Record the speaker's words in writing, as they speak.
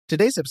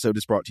Today's episode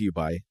is brought to you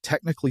by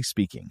Technically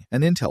Speaking,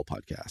 an Intel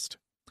podcast.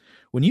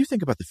 When you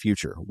think about the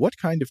future, what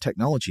kind of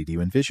technology do you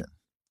envision?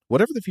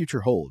 Whatever the future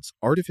holds,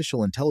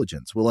 artificial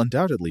intelligence will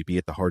undoubtedly be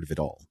at the heart of it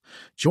all.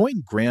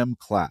 Join Graham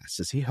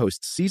Class as he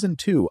hosts Season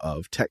 2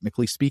 of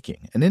Technically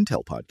Speaking, an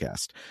Intel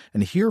podcast,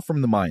 and hear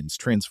from the minds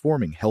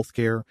transforming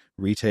healthcare,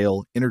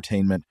 retail,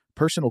 entertainment,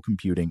 personal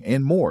computing,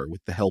 and more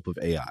with the help of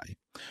AI.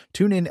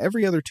 Tune in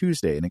every other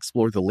Tuesday and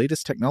explore the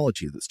latest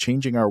technology that's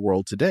changing our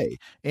world today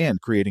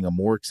and creating a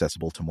more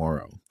accessible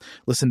tomorrow.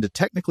 Listen to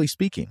Technically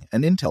Speaking,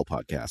 an Intel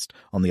podcast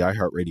on the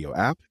iHeartRadio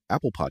app,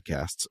 Apple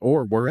Podcasts,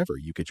 or wherever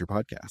you get your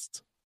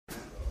podcasts.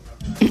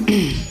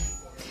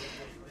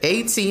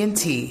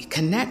 AT&T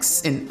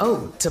connects an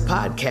ode to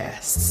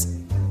podcasts.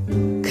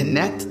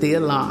 Connect the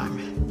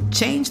alarm.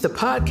 Change the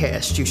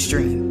podcast you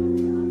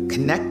stream.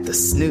 Connect the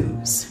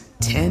snooze.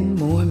 10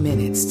 more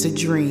minutes to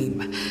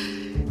dream.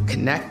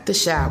 Connect the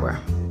shower.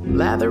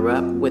 Lather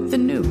up with the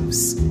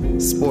news.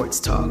 Sports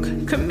talk,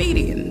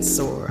 comedians,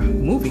 or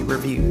movie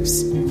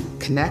reviews.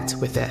 Connect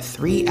with that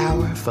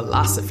 3-hour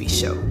philosophy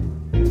show.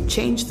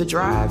 Change the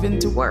drive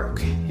into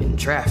work in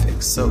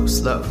traffic so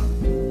slow.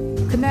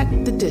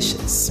 Connect the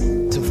dishes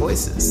to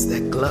voices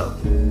that glow.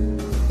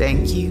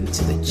 Thank you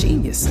to the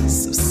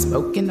geniuses of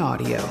spoken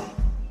audio.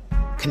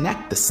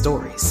 Connect the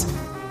stories.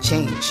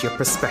 Change your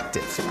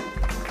perspective.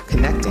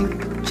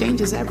 Connecting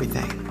changes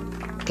everything.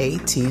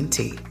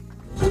 AT&T.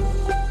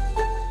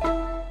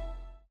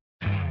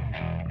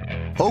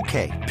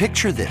 Okay,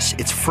 picture this.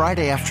 It's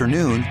Friday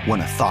afternoon when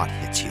a thought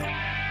hits you.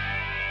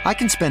 I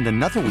can spend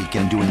another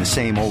weekend doing the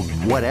same old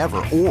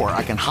whatever, or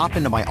I can hop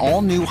into my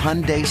all-new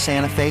Hyundai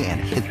Santa Fe and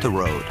hit the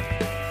road.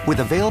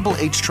 With available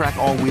H-Track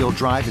all-wheel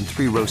drive and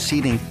 3-row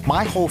seating,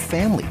 my whole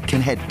family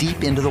can head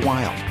deep into the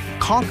wild.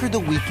 Conquer the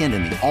weekend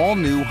in the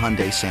all-new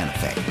Hyundai Santa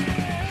Fe.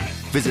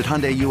 Visit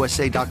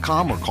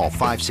HyundaiUSA.com or call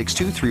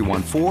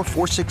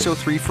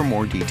 562-314-4603 for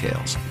more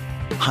details.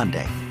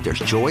 Hyundai, there's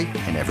joy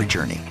in every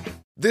journey.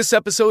 This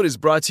episode is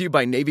brought to you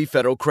by Navy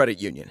Federal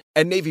Credit Union.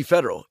 At Navy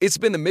Federal, it's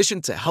been the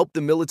mission to help the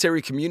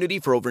military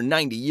community for over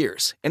 90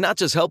 years. And not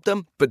just help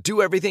them, but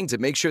do everything to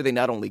make sure they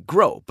not only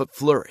grow, but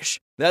flourish.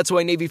 That's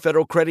why Navy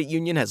Federal Credit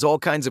Union has all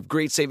kinds of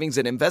great savings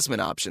and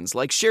investment options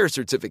like share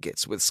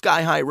certificates with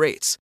sky-high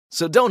rates.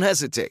 So don't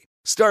hesitate.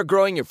 Start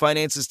growing your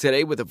finances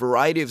today with a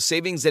variety of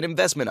savings and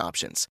investment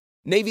options.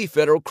 Navy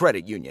Federal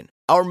Credit Union.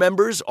 Our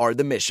members are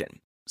the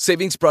mission.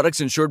 Savings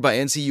products insured by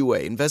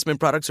NCUA.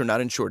 Investment products are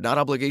not insured, not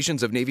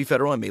obligations of Navy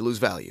Federal and may lose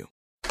value.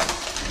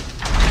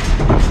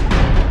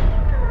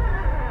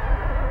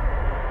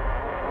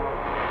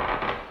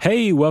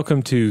 Hey,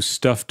 welcome to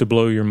Stuff to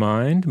Blow Your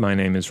Mind. My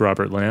name is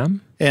Robert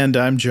Lamb. And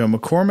I'm Joe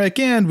McCormick,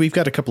 and we've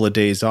got a couple of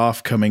days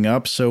off coming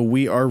up, so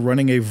we are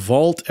running a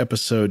Vault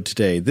episode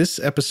today. This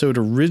episode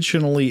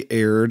originally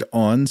aired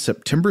on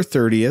September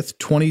 30th,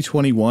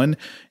 2021.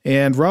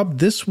 And Rob,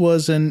 this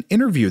was an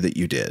interview that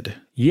you did.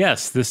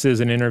 Yes, this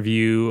is an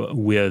interview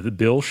with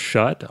Bill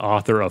Shutt,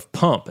 author of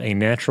Pump, A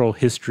Natural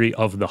History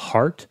of the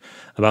Heart,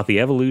 about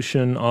the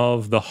evolution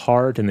of the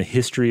heart and the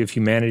history of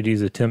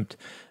humanity's attempts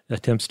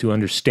to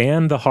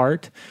understand the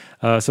heart.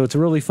 So it's a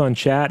really fun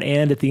chat.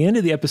 And at the end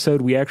of the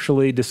episode, we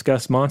actually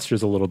discuss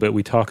monsters a little bit.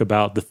 We talk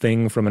about The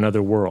Thing from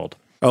Another World.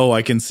 Oh,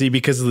 I can see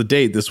because of the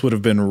date. This would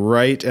have been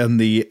right on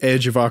the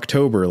edge of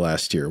October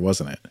last year,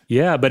 wasn't it?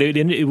 Yeah, but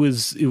it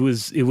was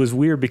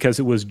weird because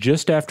it was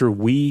just after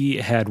we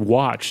had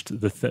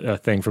watched the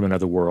Thing from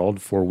Another World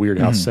for Weird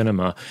House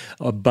Cinema.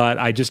 But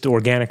I just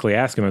organically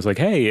asked him. I was like,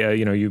 "Hey,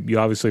 you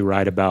obviously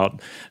write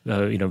about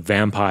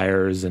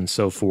vampires and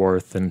so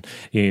forth, and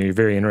you're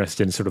very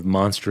interested in sort of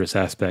monstrous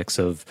aspects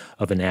of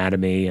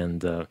anatomy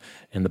and the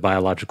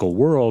biological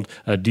world.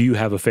 Do you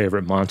have a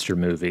favorite monster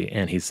movie?"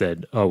 And he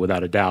said, "Oh,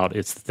 without a doubt,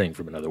 it's The Thing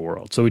from Another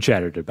World." So we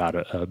chatted about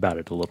it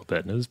a little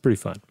bit, and it was pretty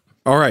fun.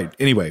 All right.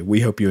 Anyway,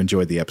 we hope you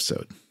enjoyed the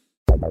episode.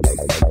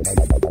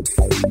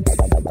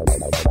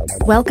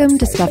 Welcome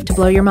to Stuff to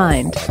Blow Your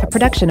Mind, a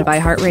production of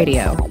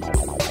iHeartRadio.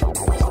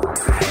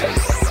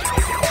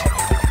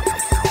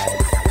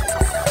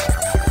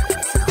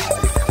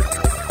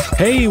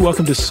 Hey,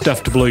 welcome to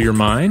Stuff to Blow Your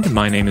Mind.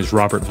 My name is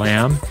Robert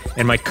Lamb,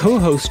 and my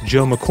co-host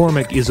Joe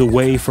McCormick is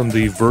away from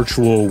the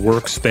virtual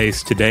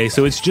workspace today,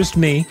 so it's just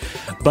me,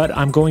 but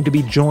I'm going to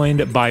be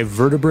joined by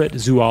vertebrate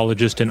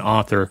zoologist and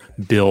author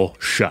Bill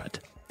Shutt.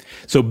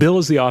 So Bill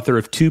is the author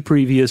of 2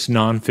 previous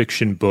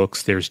nonfiction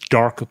books. There's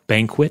Dark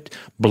Banquet,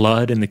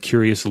 Blood and the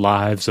Curious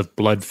Lives of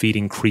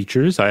Blood-Feeding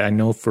Creatures. I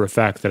know for a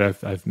fact that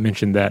I've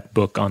mentioned that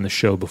book on the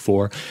show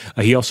before.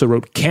 He also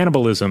wrote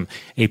Cannibalism,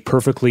 A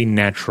Perfectly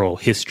Natural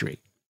History.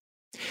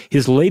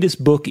 His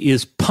latest book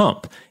is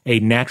Pump,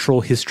 A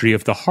Natural History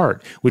of the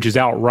Heart, which is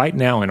out right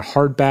now in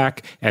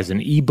hardback, as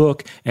an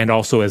ebook, and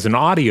also as an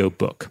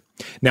audiobook.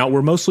 Now,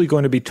 we're mostly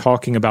going to be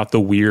talking about the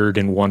weird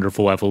and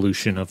wonderful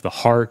evolution of the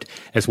heart,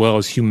 as well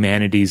as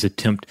humanity's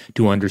attempt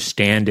to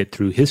understand it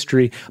through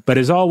history. But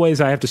as always,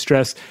 I have to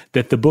stress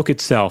that the book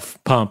itself,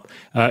 Pump,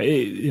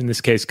 in this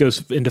case,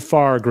 goes into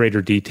far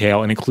greater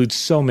detail and includes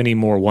so many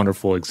more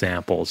wonderful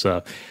examples.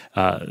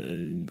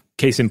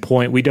 Case in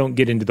point, we don't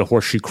get into the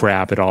horseshoe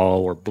crab at all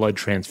or blood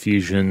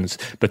transfusions,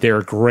 but there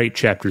are great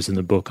chapters in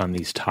the book on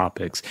these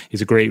topics.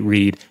 It's a great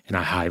read, and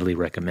I highly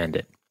recommend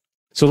it.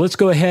 So let's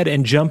go ahead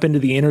and jump into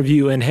the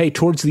interview. And hey,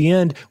 towards the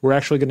end, we're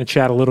actually going to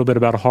chat a little bit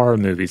about horror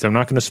movies. I'm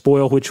not going to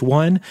spoil which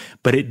one,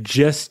 but it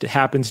just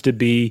happens to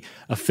be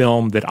a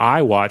film that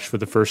I watched for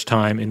the first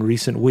time in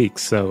recent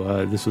weeks.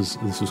 So this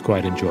was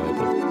quite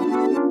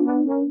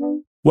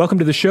enjoyable. Welcome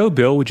to the show,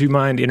 Bill. Would you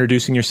mind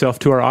introducing yourself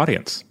to our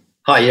audience?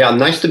 Hi, yeah,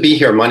 nice to be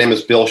here. My name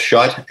is Bill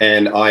Schutt,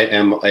 and I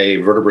am a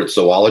vertebrate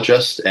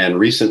zoologist and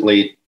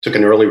recently took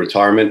an early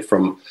retirement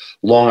from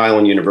Long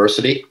Island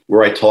University,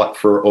 where I taught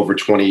for over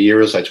 20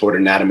 years. I taught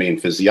anatomy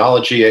and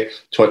physiology. I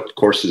taught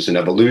courses in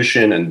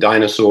evolution and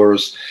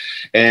dinosaurs.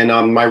 And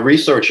my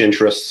research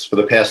interests for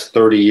the past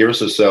 30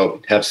 years or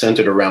so have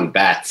centered around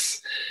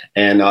bats.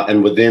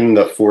 And within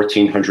the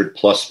 1,400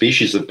 plus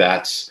species of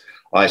bats,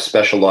 I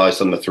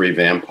specialized on the 3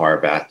 vampire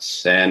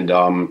bats. And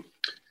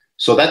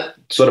so that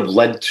sort of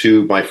led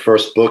to my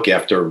first book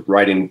after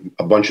writing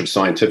a bunch of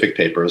scientific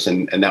papers,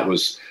 and that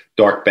was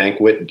Dark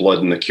Banquet,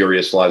 Blood and the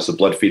Curious Lives of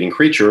Blood-Feeding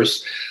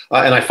Creatures.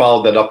 And I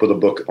followed that up with a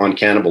book on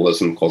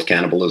cannibalism called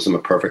Cannibalism, A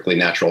Perfectly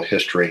Natural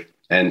History.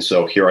 And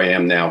so here I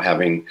am now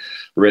having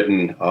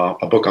written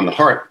a book on the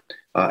heart,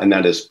 and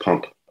that is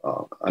Pump,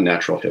 A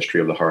Natural History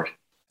of the Heart.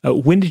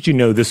 When did you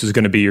know this was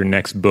going to be your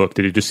next book?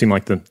 Did it just seem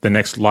like the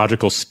next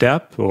logical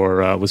step,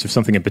 or was there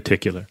something in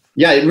particular?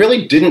 Yeah, it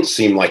really didn't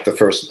seem like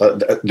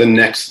the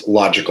next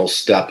logical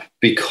step,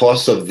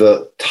 because of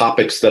the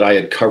topics that I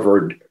had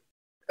covered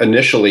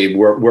initially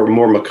were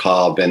more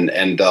macabre,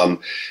 and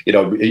you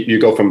know, you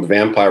go from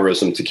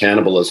vampirism to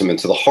cannibalism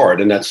into the heart,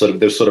 and that's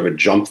there's sort of a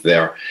jump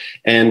there,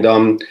 and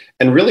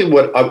really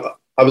what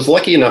I was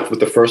lucky enough with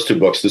the first 2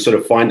 books to sort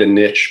of find a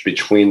niche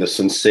between the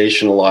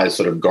sensationalized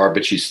sort of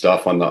garbagey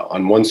stuff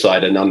on one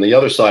side, and on the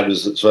other side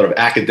is sort of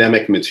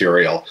academic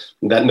material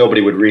that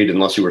nobody would read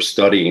unless you were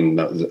studying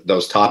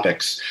those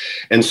topics.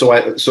 And so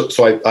I sort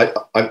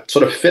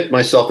of fit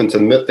myself into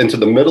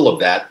the middle of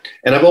that.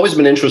 And I've always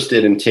been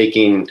interested in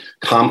taking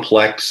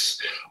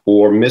complex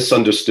or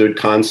misunderstood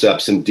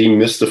concepts and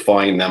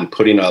demystifying them,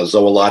 putting a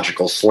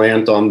zoological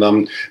slant on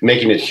them,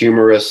 making it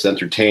humorous,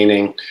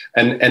 entertaining,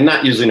 and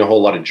not using a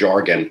whole lot of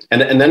jargon.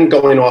 And then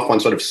going off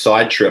on sort of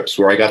side trips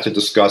where I got to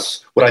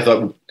discuss what I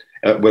thought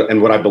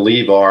and what I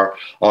believe are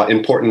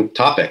important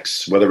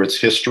topics, whether it's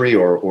history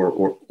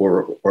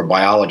or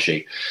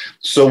biology.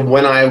 So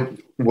when I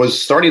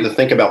was starting to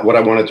think about what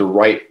I wanted to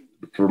write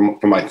for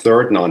my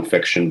 3rd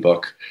nonfiction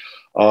book,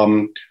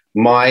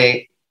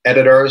 my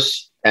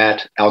editors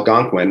at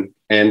Algonquin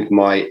and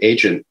my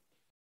agent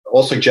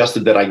all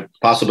suggested that I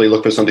possibly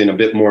look for something a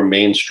bit more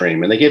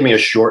mainstream. And they gave me a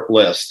short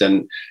list.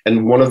 And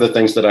one of the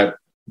things that I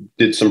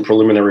did some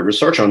preliminary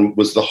research on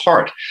was the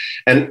heart.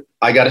 And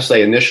I got to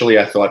say, initially,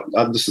 I thought,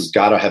 this has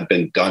got to have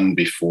been done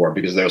before,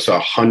 because there's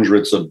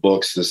hundreds of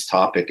books. This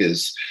topic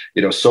is,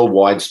 so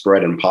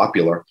widespread and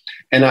popular.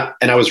 And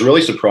I was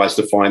really surprised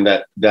to find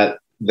that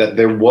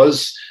there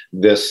was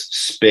this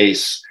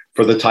space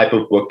for the type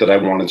of book that I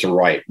wanted to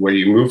write, where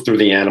you move through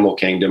the animal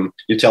kingdom,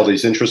 you tell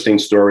these interesting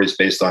stories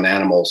based on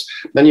animals,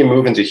 then you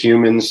move into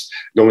humans,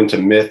 go into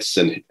myths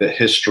and the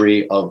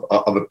history of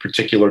a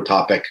particular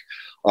topic,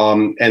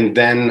 and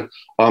then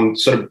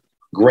sort of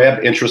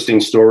grab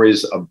interesting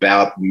stories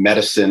about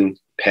medicine,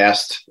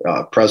 past,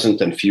 present,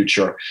 and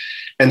future.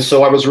 And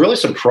so I was really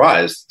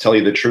surprised, to tell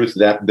you the truth,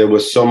 that there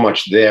was so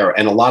much there.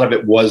 And a lot of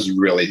it was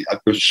really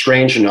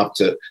strange enough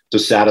to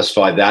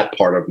satisfy that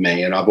part of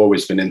me. And I've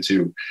always been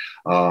into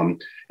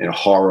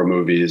horror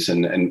movies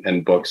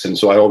and books. And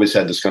so I always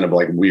had this kind of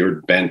like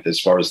weird bent as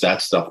far as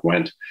that stuff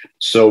went.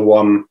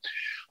 So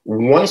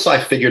once I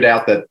figured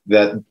out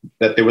that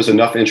there was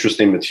enough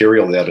interesting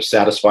material there to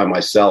satisfy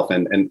myself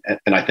and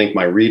I think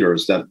my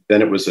readers,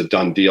 then it was a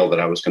done deal that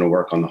I was going to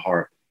work on the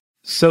heart.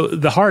 So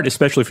the heart,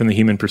 especially from the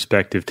human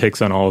perspective,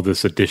 takes on all of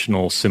this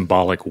additional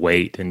symbolic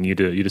weight, and you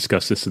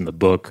discuss this in the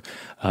book.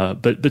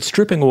 But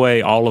stripping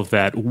away all of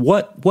that,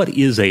 what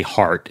is a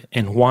heart,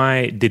 and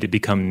why did it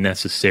become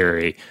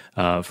necessary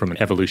from an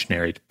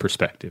evolutionary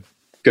perspective?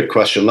 Good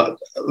question. Let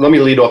me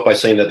lead off by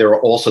saying that there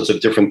are all sorts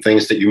of different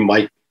things that you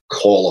might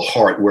call a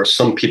heart, where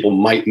some people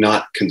might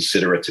not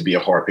consider it to be a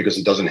heart because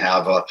it doesn't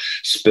have a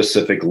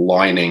specific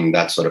lining,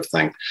 that sort of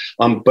thing.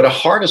 But a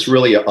heart is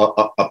really a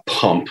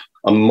pump,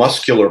 a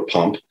muscular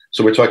pump.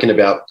 So we're talking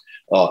about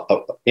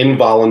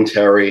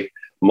involuntary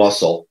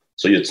muscle.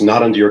 So it's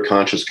not under your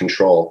conscious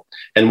control.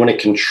 And when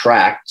it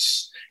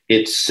contracts,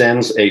 it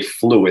sends a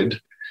fluid,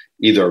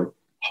 either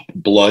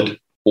blood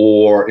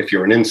or, if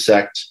you're an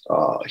insect,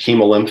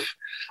 hemolymph,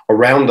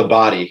 around the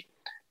body.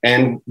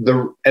 And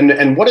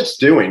what it's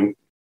doing,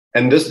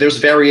 and there's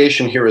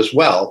variation here as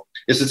well,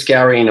 is it's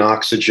carrying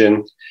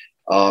oxygen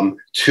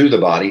to the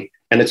body,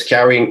 and it's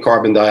carrying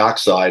carbon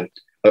dioxide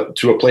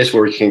to a place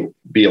where it can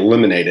be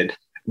eliminated.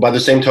 by the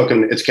same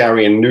token, it's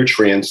carrying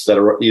nutrients that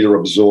are either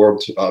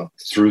absorbed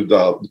through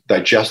the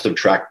digestive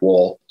tract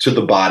wall to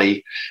the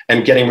body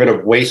and getting rid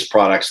of waste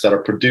products that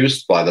are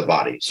produced by the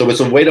body. So it's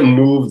a way to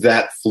move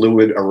that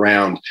fluid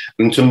around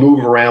and to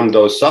move around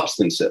those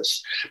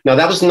substances. Now,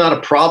 that was not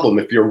a problem.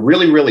 If you're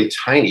really, really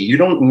tiny, you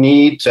don't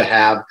need to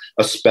have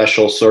a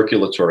special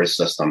circulatory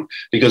system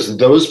because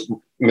those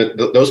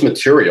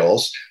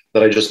materials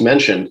that I just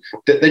mentioned,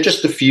 they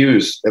just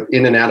diffuse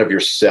in and out of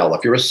your cell.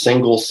 If you're a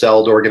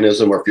single-celled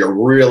organism or if you're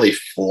really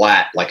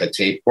flat like a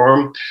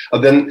tapeworm,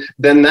 then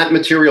that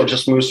material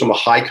just moves from a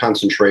high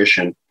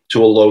concentration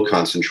to a low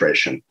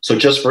concentration. So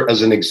just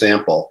as an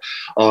example,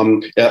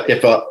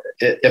 if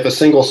a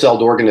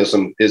single-celled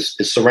organism is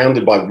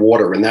surrounded by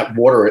water and that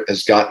water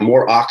has got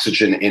more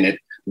oxygen in it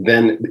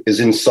than is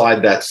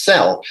inside that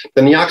cell,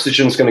 then the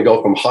oxygen is going to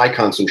go from high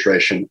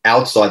concentration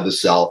outside the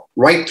cell,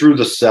 right through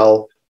the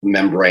cell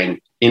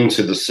membrane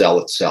into the cell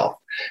itself.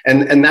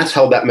 And that's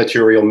how that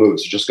material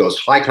moves. It just goes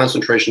high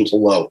concentration to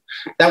low.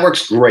 That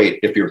works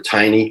great if you're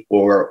tiny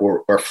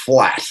or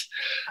flat.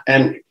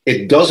 And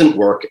it doesn't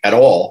work at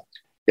all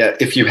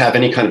if you have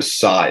any kind of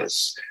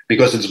size,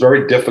 because it's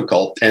very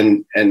difficult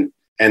and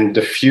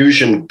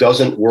diffusion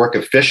doesn't work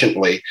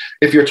efficiently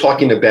if you're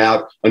talking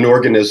about an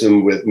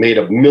organism made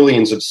of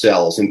millions of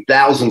cells and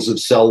thousands of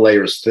cell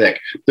layers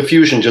thick.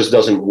 Diffusion just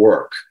doesn't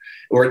work,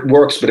 or it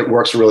works, but it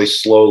works really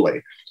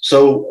slowly.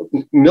 So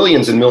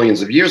millions and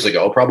millions of years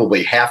ago,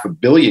 probably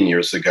 500 million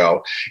years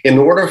ago, in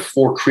order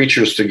for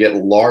creatures to get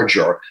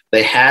larger,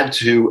 they had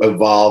to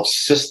evolve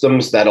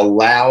systems that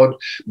allowed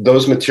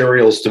those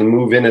materials to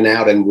move in and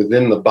out and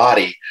within the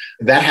body.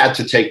 That had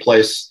to take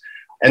place.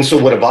 And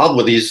so what evolved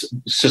with these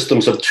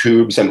systems of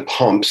tubes and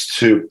pumps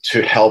to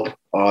help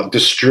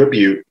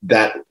distribute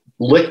that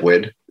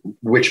liquid,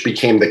 which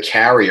became the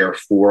carrier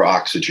for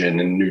oxygen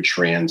and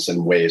nutrients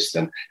and waste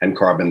and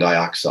carbon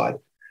dioxide.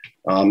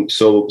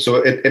 So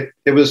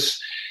it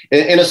was,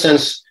 in a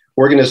sense,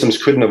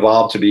 organisms couldn't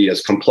evolve to be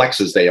as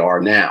complex as they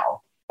are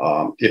now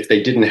if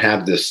they didn't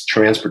have this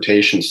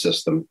transportation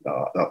system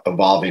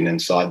evolving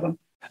inside them.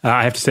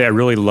 I have to say, I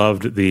really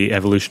loved the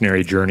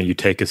evolutionary journey you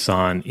take us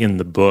on in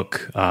the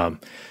book.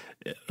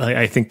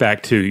 I think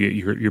back to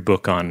your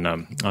book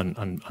on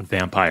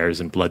vampires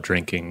and blood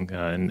drinking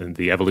and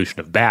the evolution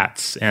of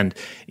bats, and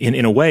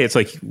in a way, it's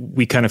like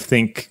we kind of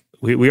think.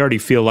 We already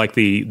feel like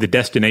the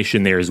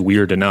destination there is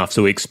weird enough,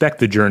 so we expect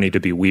the journey to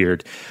be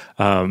weird.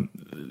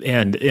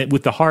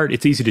 With the heart,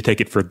 it's easy to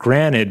take it for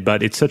granted,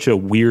 but it's such a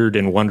weird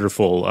and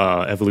wonderful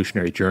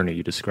evolutionary journey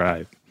you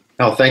describe.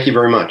 Oh, thank you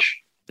very much.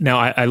 Now,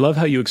 I love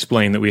how you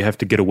explain that we have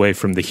to get away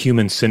from the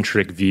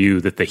human-centric view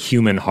that the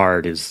human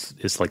heart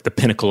is like the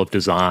pinnacle of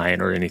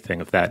design or anything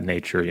of that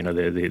nature. You know,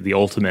 the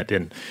ultimate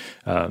in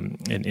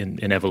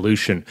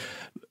evolution.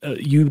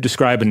 You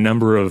describe a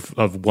number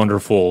of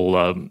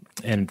wonderful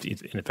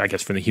and I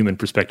guess from the human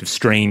perspective,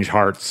 strange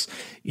hearts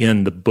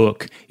in the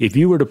book. If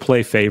you were to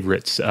play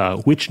favorites,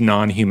 which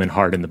non-human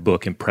heart in the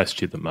book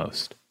impressed you the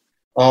most?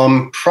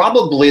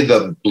 Probably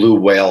the blue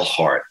whale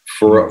heart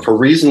for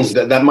reasons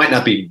that might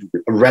not be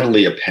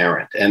readily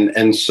apparent.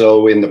 And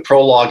so in the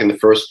prologue in the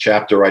first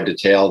chapter, I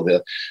detail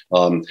the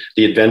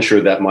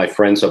adventure that my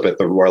friends up at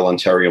the Royal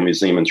Ontario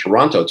Museum in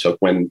Toronto took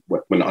when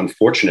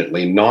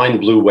unfortunately 9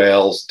 blue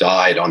whales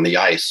died on the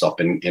ice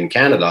up in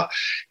Canada.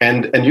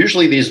 And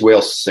usually these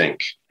whales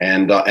sink.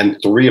 And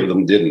 3 of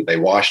them didn't. They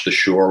washed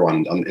ashore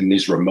in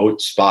these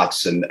remote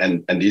spots,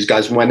 and these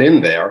guys went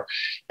in there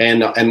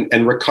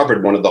and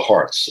recovered one of the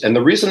hearts. And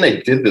the reason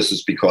they did this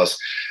is because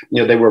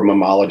they were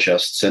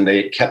mammalogists, and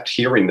they kept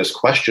hearing this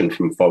question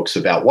from folks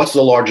about what's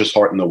the largest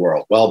heart in the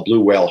world? Well,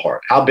 blue whale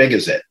heart. How big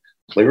is it?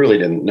 They really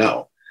didn't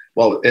know.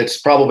 Well, it's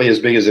probably as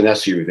big as an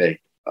SUV.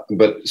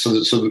 But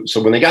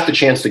so when they got the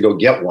chance to go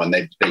get one,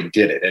 they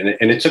did it.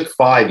 And it took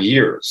 5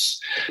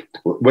 years.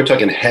 We're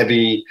talking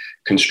heavy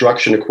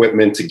construction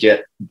equipment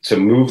to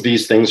move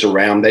these things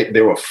around.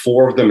 There were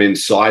 4 of them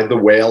inside the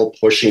whale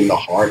pushing the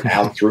heart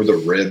out through the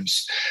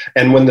ribs.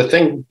 And when the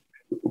thing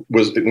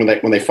was,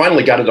 when they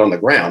finally got it on the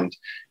ground,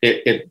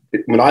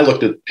 when I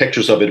looked at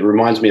pictures of it, it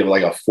reminds me of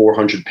like a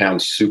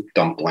 400-pound soup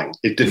dumpling.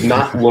 It did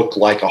not look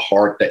like a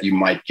heart that you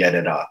might get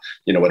at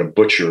a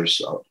butcher's,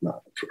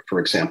 for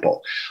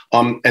example.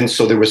 And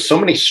so there were so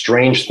many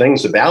strange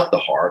things about the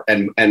heart,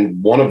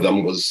 and one of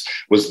them was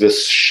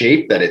this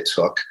shape that it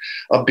took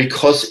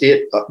because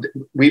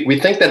we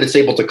think that it's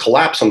able to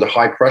collapse under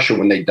high pressure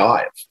when they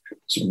dive.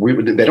 So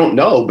they don't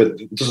know, but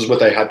this is what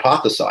they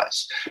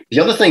hypothesize. The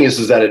other thing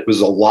is that it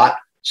was a lot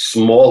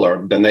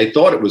smaller than they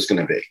thought it was going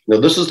to be. Now,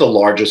 this is the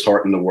largest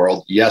heart in the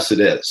world. Yes,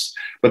 it is.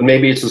 But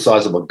maybe it's the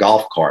size of a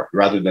golf cart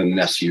rather than an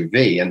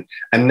SUV.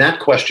 And that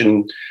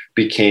question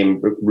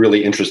became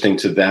really interesting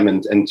to them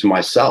and to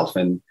myself.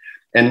 And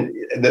And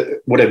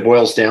what it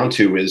boils down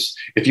to is,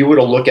 if you were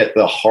to look at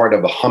the heart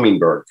of a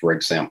hummingbird, for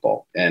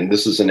example, and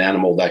this is an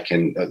animal that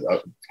can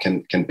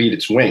beat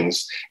its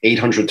wings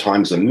 800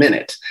 times a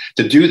minute.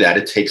 To do that,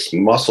 it takes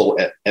muscle,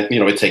 and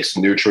it takes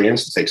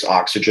nutrients, it takes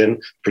oxygen,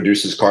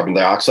 produces carbon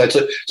dioxide.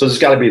 So there's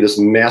got to be this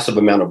massive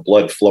amount of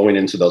blood flowing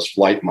into those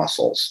flight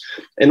muscles.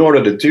 In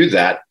order to do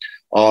that,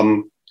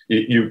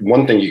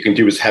 one thing you can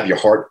do is have your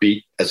heart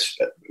beat as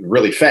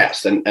really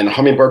fast, and a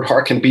hummingbird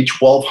heart can beat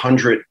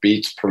 1,200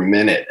 beats per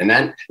minute, and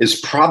that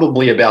is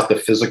probably about the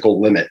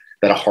physical limit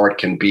that a heart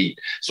can beat.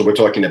 So we're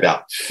talking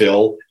about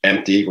fill,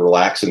 empty,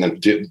 relax, and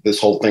then this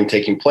whole thing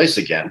taking place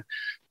again.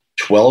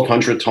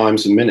 1,200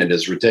 times a minute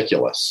is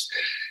ridiculous.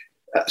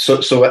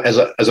 So as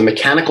a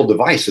mechanical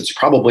device, it's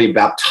probably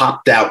about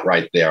topped out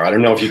right there. I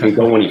don't know if you can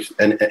go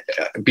and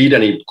beat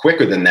any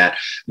quicker than that.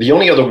 The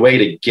only other way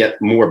to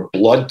get more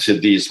blood to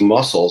these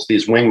muscles,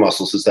 these wing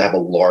muscles, is to have a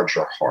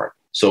larger heart.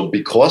 So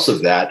because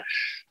of that,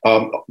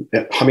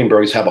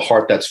 hummingbirds have a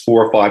heart that's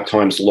 4 or 5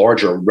 times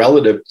larger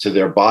relative to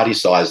their body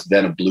size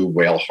than a blue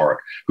whale heart,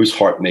 whose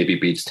heart maybe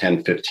beats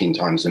 10, 15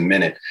 times a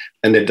minute.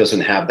 And it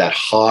doesn't have that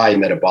high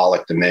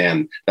metabolic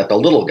demand that the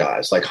little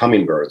guys like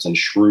hummingbirds and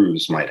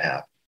shrews might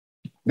have.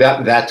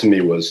 That to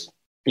me was,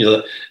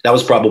 that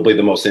was probably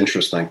the most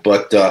interesting.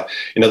 But, there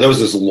was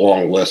this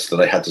long list that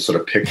I had to sort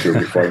of pick through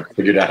before I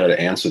figured out how to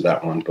answer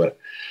that one. But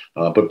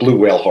blue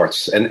whale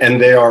hearts, and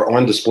they are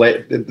on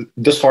display.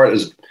 This heart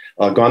has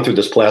gone through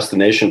this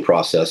plastination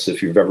process.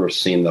 If you've ever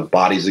seen the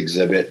Bodies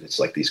exhibit, it's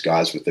like these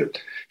guys with their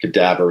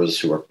cadavers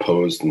who are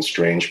posed in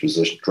strange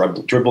positions,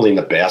 dribbling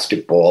the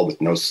basketball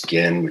with no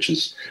skin, which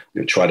is,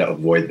 try to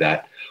avoid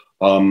that.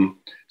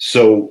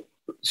 So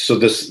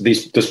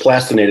this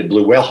plastinated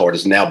blue whale heart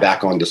is now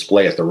back on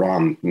display at the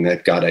ROM, and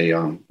they've got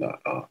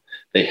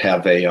they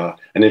have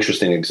an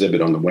interesting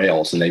exhibit on the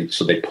whales, and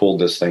they pulled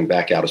this thing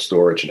back out of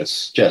storage, and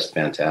it's just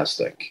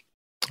fantastic.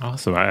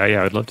 Awesome!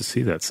 I'd love to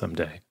see that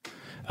someday.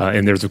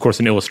 And there's of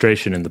course an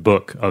illustration in the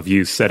book of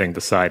you sitting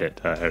beside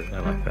it. I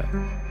like that.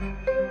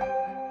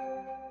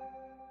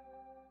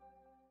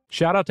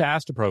 Shout out to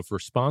Astepro for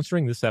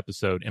sponsoring this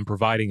episode and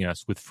providing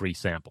us with free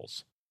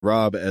samples.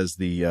 Rob, as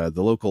the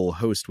local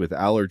host with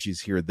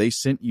allergies here, they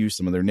sent you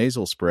some of their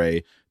nasal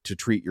spray to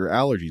treat your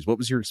allergies. What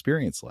was your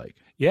experience like?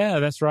 Yeah,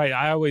 that's right.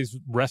 I always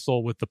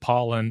wrestle with the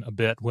pollen a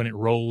bit when it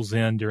rolls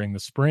in during the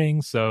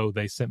spring, so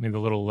they sent me the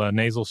little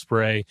nasal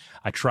spray.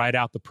 I tried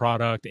out the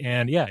product,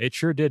 and yeah, it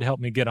sure did help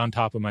me get on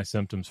top of my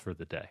symptoms for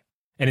the day.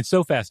 And it's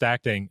so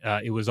fast-acting,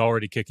 it was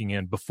already kicking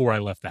in before I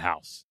left the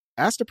house.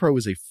 Astepro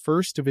is a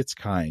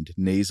first-of-its-kind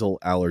nasal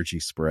allergy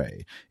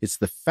spray. It's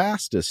the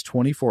fastest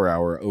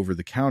 24-hour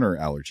over-the-counter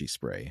allergy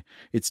spray.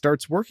 It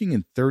starts working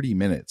in 30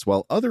 minutes,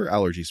 while other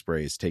allergy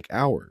sprays take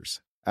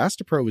hours.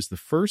 Astepro is the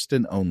first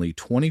and only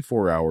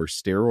 24-hour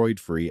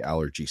steroid-free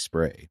allergy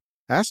spray.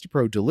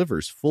 Astepro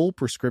delivers full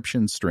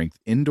prescription-strength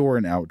indoor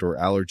and outdoor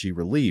allergy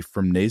relief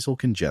from nasal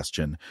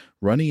congestion,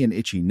 runny and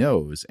itchy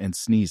nose, and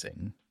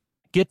sneezing.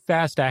 Get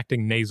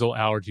fast-acting nasal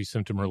allergy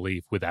symptom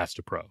relief with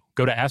Astepro.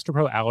 Go to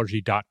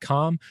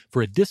asteproallergy.com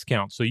for a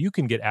discount so you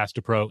can get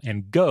Astepro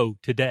and go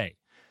today.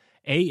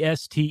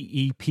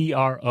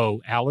 ASTEPRO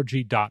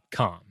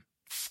allergy.com.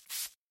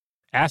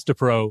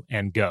 Astepro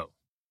and go.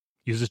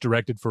 Use as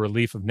directed for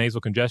relief of nasal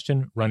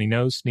congestion, runny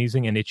nose,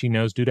 sneezing, and itchy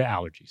nose due to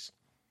allergies.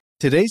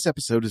 Today's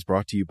episode is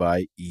brought to you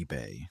by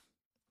eBay.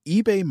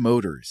 eBay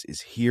Motors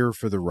is here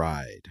for the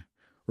ride.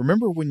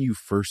 Remember when you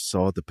first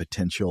saw the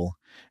potential?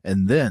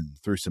 And then,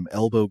 through some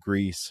elbow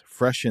grease,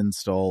 fresh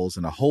installs,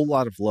 and a whole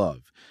lot of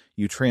love,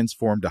 you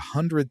transformed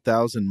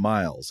 100,000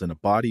 miles and a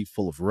body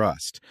full of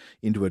rust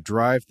into a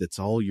drive that's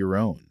all your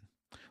own.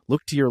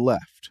 Look to your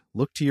left.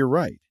 Look to your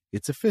right.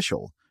 It's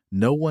official.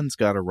 No one's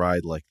got a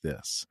ride like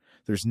this.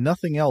 There's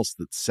nothing else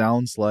that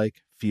sounds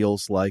like,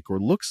 feels like, or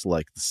looks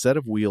like the set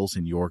of wheels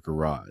in your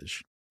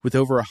garage. With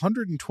over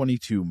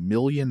 122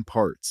 million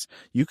parts,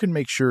 you can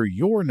make sure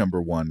your number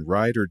one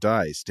ride or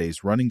die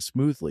stays running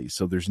smoothly,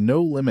 so there's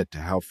no limit to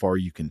how far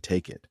you can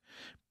take it.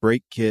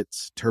 Brake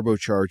kits,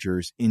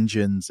 turbochargers,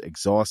 engines,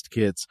 exhaust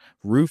kits,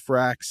 roof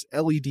racks,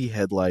 LED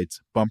headlights,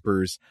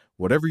 bumpers,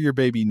 whatever your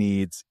baby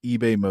needs,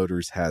 eBay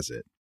Motors has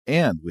it.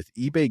 And with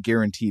eBay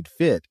Guaranteed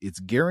Fit, it's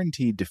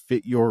guaranteed to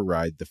fit your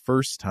ride the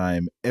first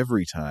time,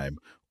 every time,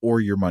 or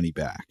your money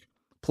back.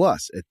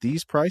 Plus, at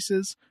these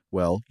prices,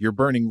 well, you're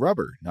burning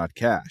rubber, not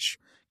cash.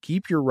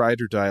 Keep your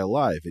ride or die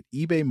alive at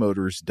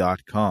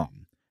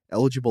ebaymotors.com.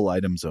 Eligible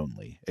items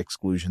only.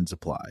 Exclusions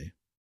apply.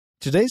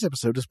 Today's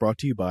episode is brought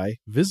to you by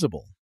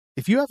Visible.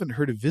 If you haven't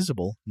heard of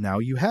Visible, now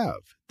you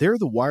have. They're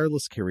the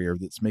wireless carrier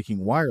that's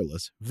making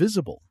wireless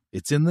visible.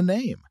 It's in the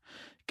name.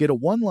 Get a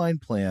one-line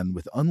plan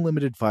with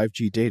unlimited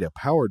 5G data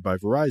powered by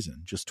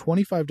Verizon, just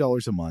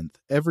 $25 a month,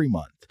 every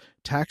month,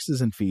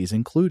 taxes and fees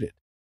included.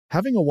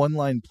 Having a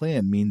one-line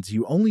plan means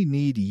you only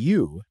need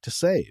you to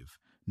save.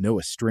 No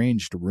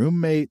estranged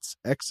roommates,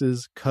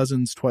 exes,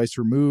 cousins twice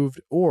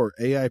removed, or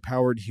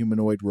AI-powered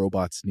humanoid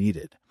robots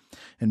needed.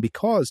 And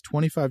because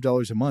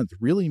 $25 a month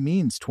really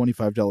means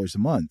 $25 a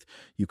month,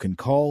 you can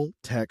call,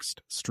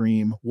 text,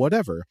 stream,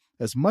 whatever,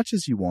 as much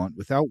as you want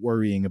without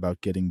worrying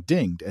about getting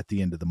dinged at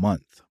the end of the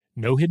month.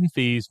 No hidden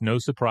fees, no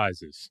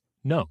surprises.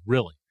 No,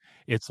 really.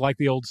 It's like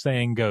the old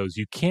saying goes,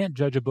 you can't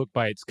judge a book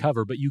by its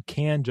cover, but you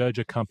can judge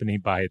a company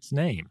by its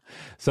name.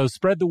 So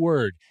spread the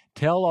word.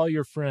 Tell all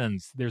your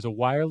friends there's a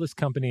wireless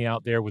company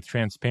out there with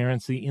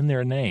transparency in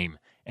their name,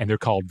 and they're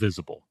called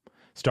Visible.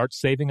 Start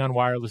saving on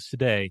wireless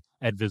today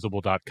at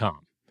Visible.com.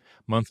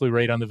 Monthly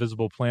rate on the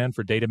Visible plan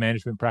for data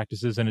management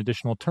practices and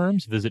additional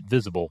terms, visit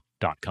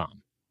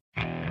Visible.com.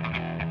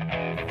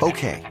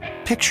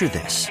 Okay, picture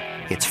this.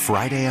 It's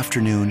Friday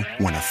afternoon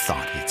when a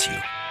thought hits you.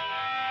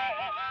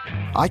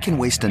 I can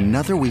waste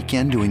another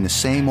weekend doing the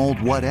same old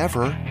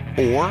whatever,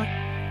 or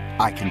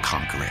I can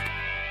conquer it.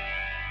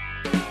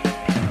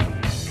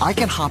 I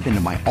can hop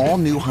into my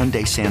all-new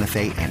Hyundai Santa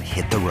Fe and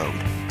hit the road.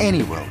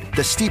 Any road.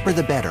 The steeper,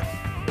 the better.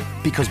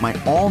 Because my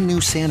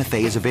all-new Santa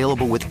Fe is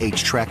available with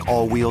H-Track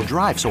all-wheel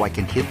drive, so I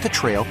can hit the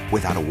trail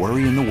without a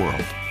worry in the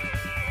world.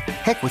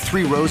 Heck, with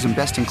 3 rows and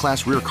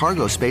best-in-class rear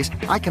cargo space,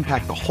 I can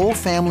pack the whole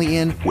family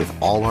in with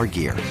all our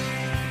gear.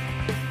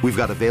 We've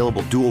got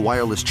available dual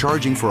wireless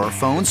charging for our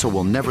phones, so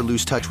we'll never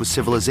lose touch with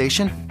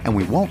civilization, and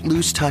we won't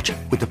lose touch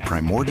with the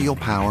primordial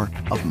power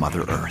of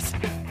Mother Earth.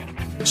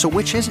 So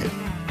which is it?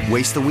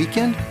 Waste the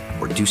weekend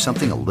or do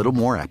something a little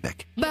more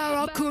epic?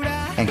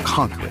 And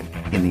conquer it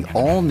in the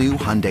all-new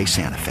Hyundai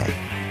Santa Fe.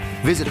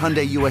 Visit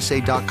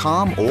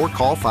HyundaiUSA.com or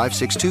call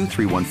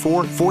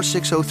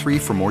 562-314-4603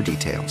 for more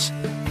details.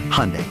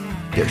 Hyundai,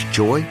 there's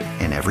joy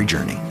in every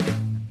journey.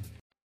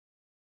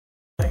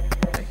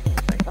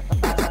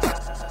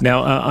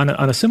 Now, on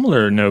a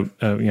similar note,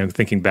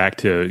 thinking back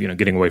to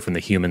getting away from the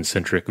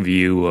human-centric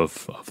view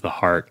of the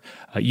heart,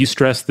 you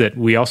stress that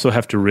we also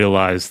have to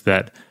realize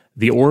that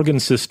the organ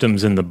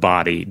systems in the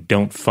body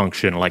don't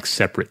function like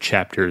separate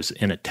chapters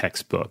in a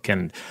textbook,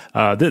 and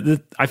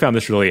I found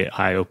this really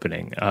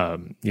eye-opening.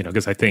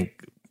 Because I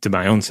think to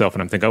my own self,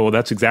 and I'm thinking, oh, well,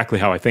 that's exactly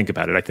how I think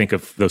about it. I think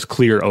of those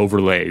clear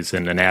overlays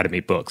in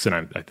anatomy books, and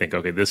I think,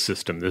 okay, this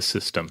system,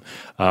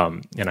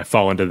 and I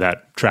fall into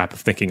that trap of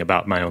thinking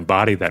about my own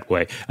body that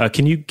way.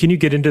 Can you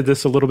get into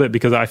this a little bit?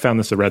 Because I found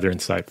this a rather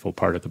insightful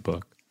part of the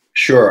book.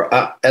 Sure.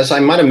 As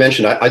I might have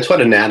mentioned, I taught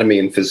anatomy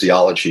and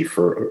physiology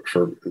for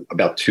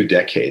about 2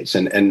 decades.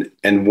 And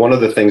one of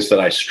the things that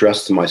I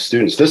stress to my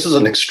students, this is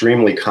an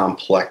extremely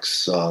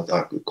complex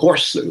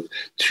course,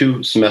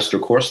 2-semester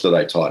course that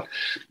I taught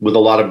with a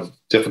lot of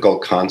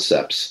difficult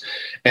concepts.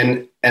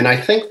 And I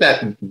think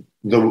that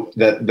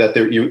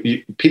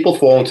people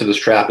fall into this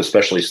trap,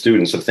 especially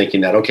students, of thinking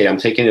that, okay, I'm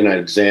taking an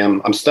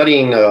exam, I'm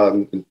studying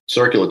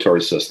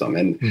circulatory system,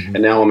 and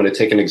now I'm going to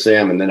take an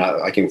exam, and then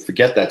I can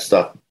forget that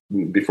stuff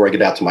before I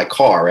get out to my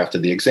car after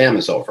the exam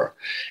is over.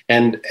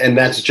 And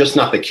that's just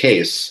not the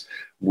case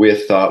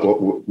with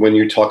when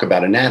you talk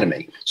about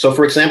anatomy. So,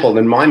 for example,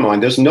 in my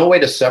mind, there's no way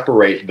to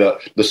separate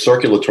the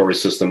circulatory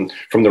system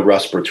from the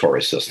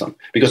respiratory system.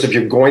 Because if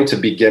you're going to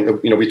begin,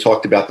 we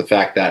talked about the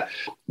fact that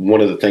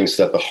one of the things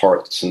that the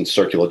hearts and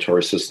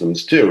circulatory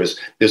systems do is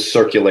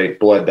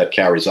circulate blood that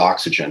carries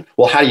oxygen.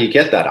 Well, how do you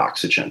get that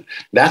oxygen?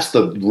 That's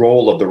the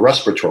role of the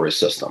respiratory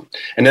system.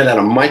 And then at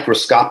a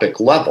microscopic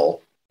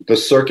level, the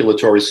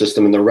circulatory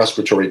system and the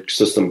respiratory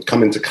system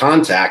come into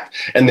contact,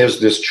 and there's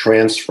this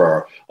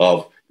transfer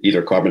of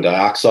either carbon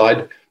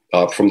dioxide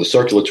from the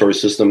circulatory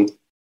system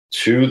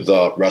to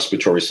the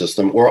respiratory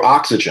system, or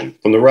oxygen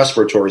from the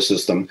respiratory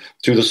system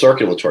to the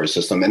circulatory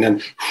system. And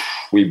then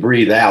we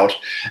breathe out,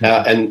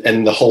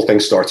 and the whole thing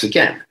starts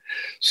again.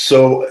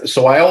 So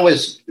I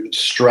always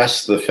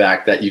stress the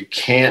fact that you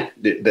can't,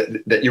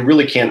 that you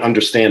really can't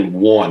understand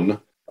one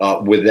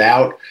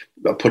without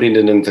putting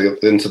it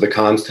into the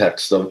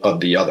context of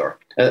the other.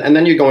 And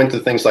then you go into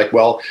things like,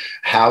 well,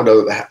 how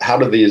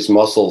do these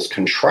muscles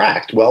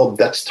contract? Well,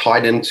 that's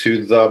tied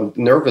into the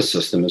nervous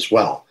system as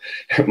well.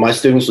 My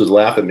students would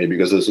laugh at me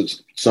because this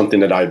is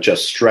something that I've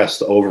just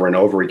stressed over and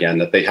over again,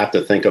 that they have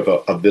to think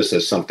of this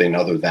as something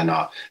other than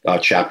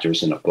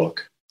chapters in a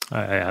book.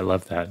 I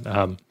love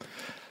that.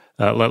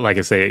 Like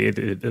I say,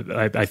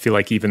 I feel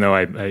like even though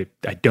I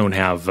don't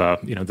have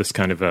this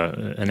kind of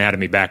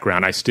anatomy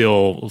background, I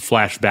still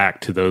flash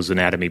back to those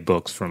anatomy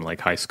books from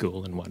like high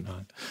school and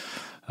whatnot,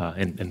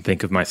 and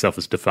think of myself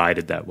as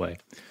divided that way.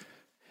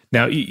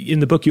 Now, in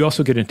the book, you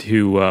also get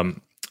into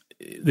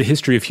the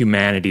history of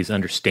humanity's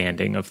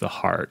understanding of the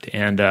heart,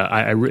 and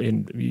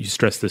and you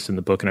stress this in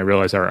the book, and I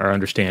realize our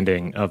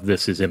understanding of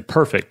this is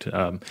imperfect.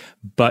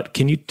 But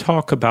can you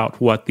talk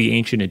about what the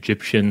ancient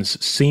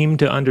Egyptians seemed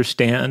to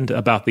understand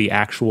about the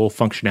actual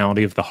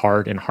functionality of the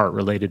heart and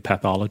heart-related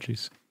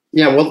pathologies?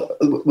 Yeah, well,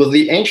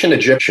 the ancient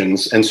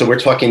Egyptians, and so we're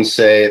talking,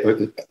 say,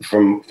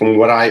 from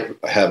what I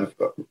have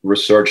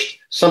researched,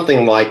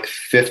 something like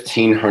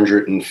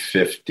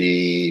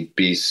 1550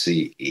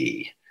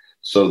 BCE.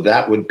 So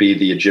that would be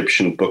the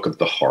Egyptian Book of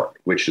the Heart,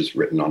 which is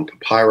written on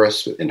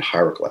papyrus in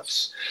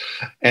hieroglyphs.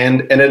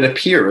 And it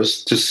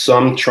appears to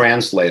some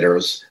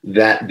translators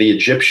that the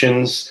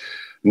Egyptians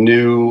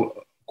knew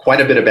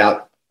quite a bit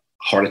about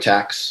heart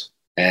attacks,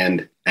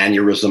 and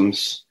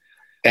aneurysms.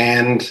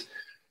 And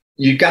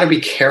you got to be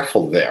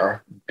careful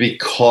there,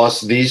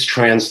 because these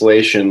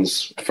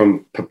translations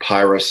from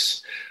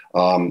papyrus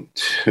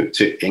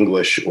to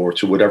English or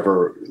to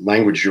whatever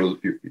language you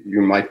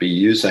might be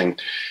using,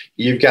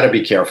 you've got to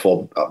be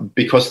careful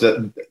because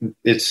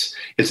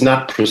it's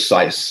not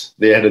precise.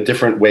 They had a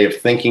different way of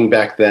thinking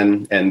back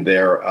then, and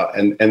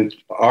and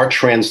our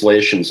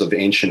translations of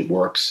ancient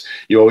works,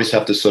 you always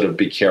have to sort of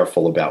be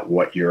careful about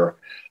what you're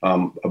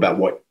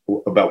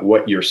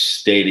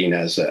stating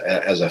as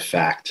a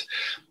fact.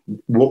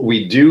 What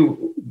we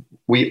do,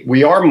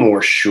 we are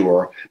more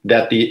sure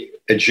that the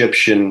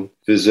Egyptian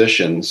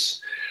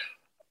physicians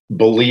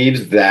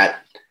believed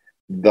that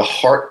the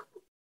heart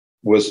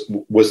was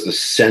the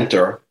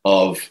center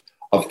of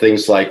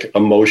things like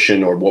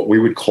emotion, or what we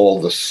would call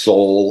the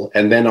soul.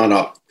 And then on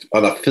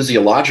a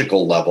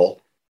physiological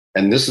level,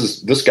 and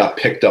this got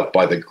picked up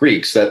by the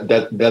Greeks, that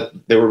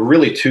there were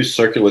really two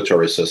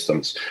circulatory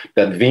systems,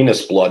 that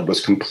venous blood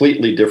was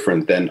completely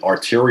different than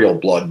arterial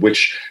blood,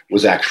 which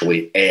was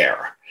actually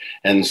air.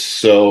 And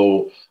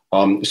so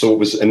it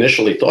was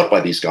initially thought by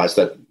these guys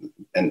that,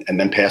 and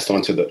then passed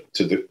on to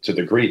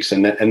the Greeks,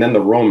 and then the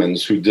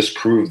Romans, who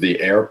disproved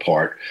the air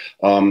part,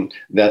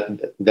 that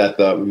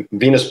the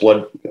venous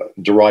blood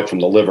derived from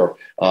the liver,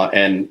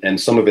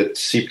 and some of it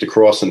seeped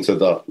across into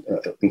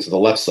the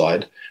left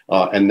side,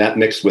 and that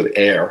mixed with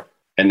air,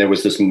 and there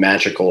was this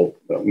magical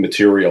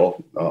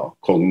material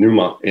called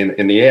pneuma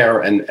in the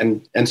air,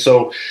 and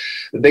so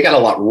they got a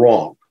lot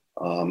wrong.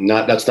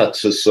 That's not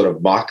to sort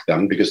of mock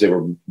them, because they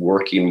were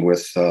working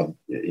with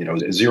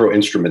zero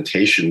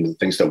instrumentation, the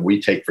things that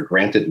we take for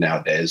granted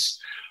nowadays.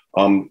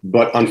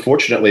 But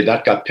unfortunately,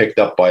 that got picked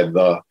up by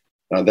the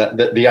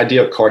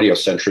idea of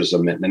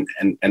cardiocentrism,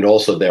 and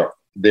also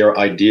their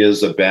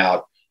ideas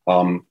about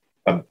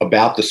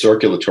the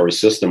circulatory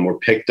system were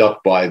picked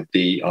up by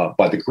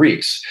the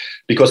Greeks,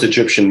 because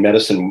Egyptian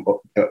medicine,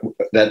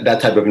 that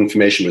type of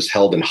information was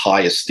held in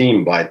high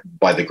esteem by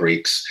the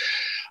Greeks.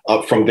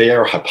 From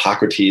there,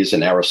 Hippocrates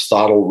and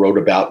Aristotle wrote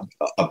about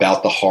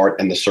the heart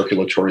and the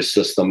circulatory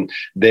system.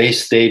 They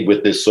stayed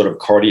with this sort of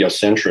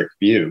cardiocentric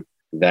view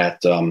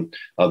that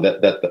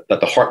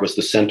the heart was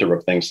the center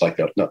of things like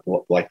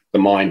the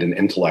mind and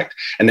intellect,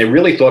 and they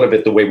really thought of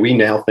it the way we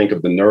now think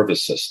of the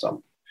nervous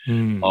system.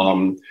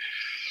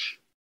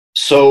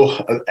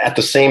 So at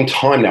the same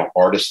time, now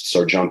artists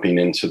are jumping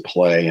into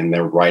play, and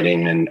they're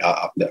writing, and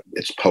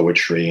it's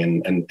poetry,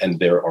 and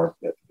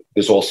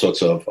there's all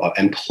sorts of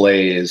and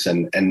plays,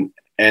 and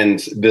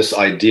this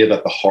idea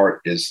that the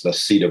heart is the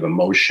seat of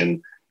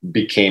emotion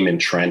became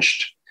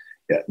entrenched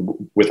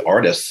with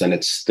artists, and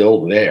it's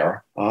still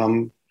there,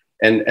 and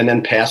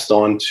then passed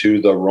on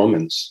to the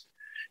Romans,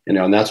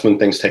 and that's when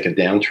things take a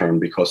downturn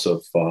because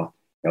of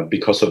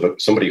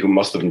somebody who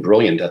must have been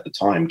brilliant at the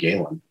time,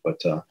 Galen, but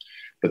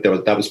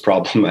that was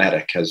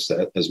problematic, as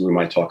we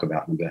might talk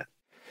about in a bit.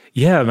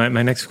 Yeah,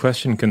 my next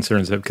question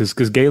concerns that,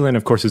 because Galen,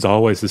 of course, is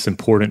always this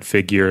important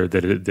figure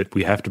that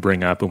we have to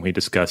bring up when we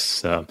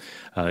discuss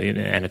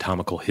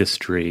anatomical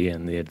history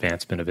and the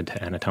advancement of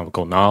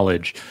anatomical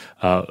knowledge.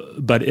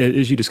 But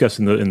as you discuss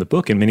in the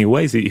book, in many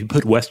ways, you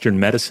put Western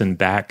medicine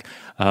back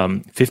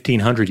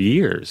 1,500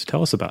 years.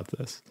 Tell us about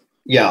this.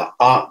 Yeah,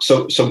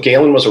 so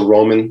Galen was a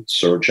Roman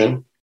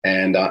surgeon,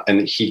 and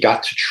he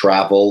got to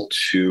travel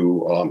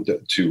to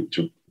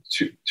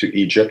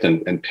Egypt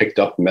and picked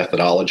up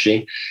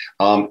methodology,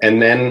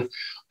 and then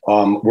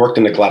worked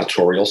in the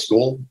gladiatorial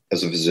school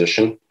as a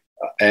physician,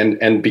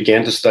 and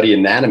began to study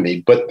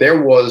anatomy. But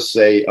there was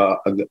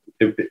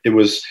it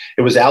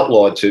was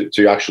outlawed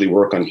to actually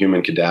work on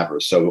human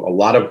cadavers. So a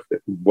lot of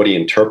what he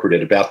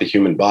interpreted about the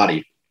human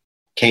body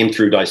came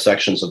through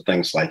dissections of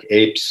things like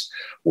apes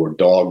or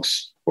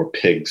dogs or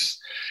pigs,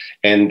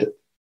 and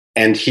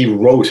he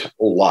wrote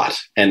a lot,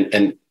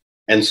 and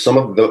some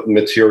of the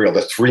material,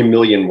 the 3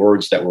 million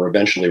words that were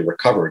eventually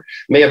recovered,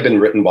 may have been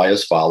written by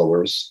his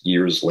followers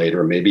years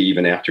later, maybe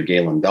even after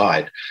Galen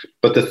died.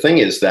 But the thing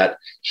is that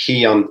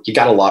he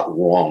got a lot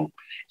wrong.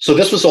 So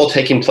this was all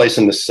taking place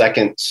in the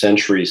 2nd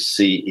century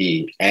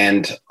CE.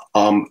 And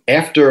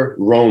after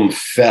Rome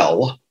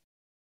fell,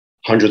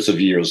 hundreds of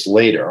years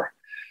later,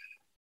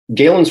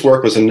 Galen's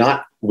work was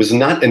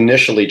not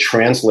initially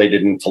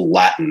translated into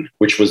Latin,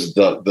 which was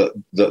the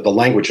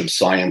language of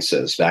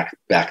sciences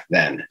back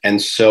then,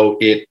 and so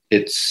it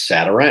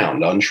sat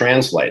around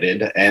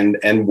untranslated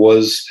and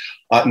was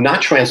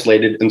not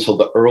translated until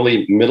the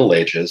early Middle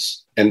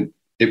Ages, and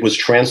it was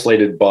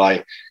translated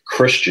by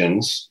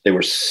Christians. They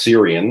were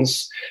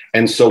Syrians,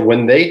 and so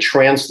when they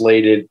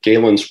translated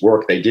Galen's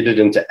work, they did it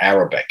into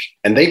Arabic,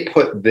 and they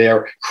put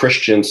their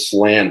Christian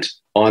slant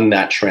on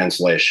that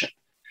translation.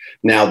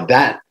 Now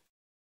that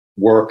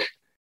work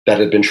that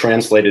had been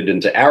translated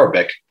into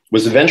Arabic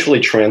was eventually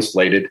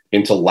translated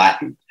into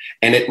Latin.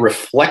 And it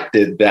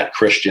reflected that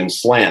Christian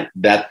slant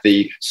that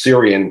the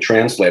Syrian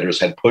translators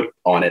had put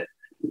on it.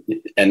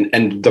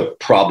 And the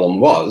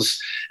problem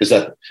is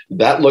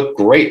that looked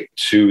great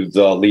to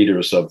the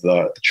leaders of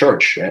the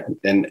church.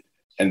 And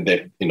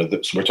they,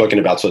 so we're talking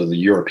about sort of the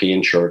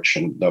European church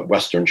and the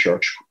Western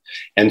church.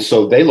 And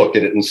so they looked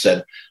at it and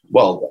said,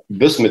 well,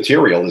 this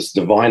material is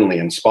divinely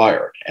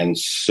inspired. And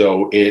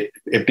so it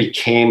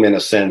became, in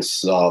a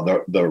sense,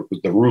 the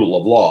rule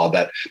of law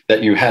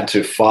that you had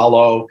to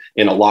follow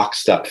in a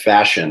lockstep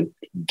fashion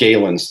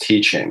Galen's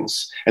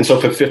teachings. And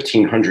so for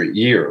 1,500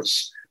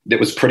 years, it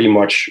was pretty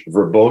much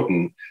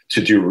verboten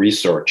to do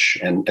research.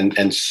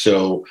 And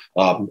so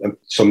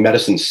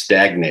medicine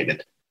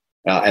stagnated.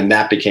 And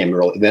that became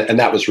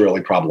that was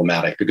really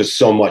problematic, because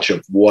so much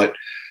of what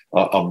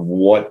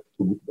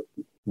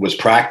was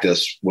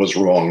practiced was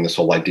wrong. This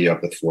whole idea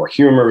of the four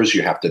humors,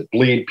 you have to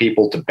bleed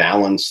people to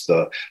balance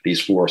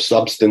these four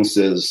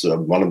substances.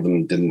 One of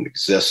them didn't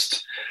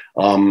exist.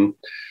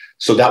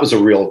 So that was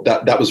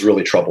that was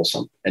really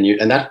troublesome.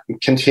 And that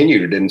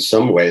continued in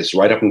some ways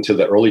right up into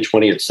the early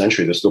 20th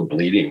century. They're still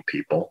bleeding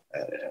people.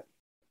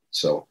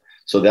 So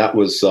that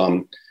was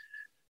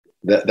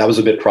that was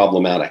a bit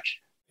problematic.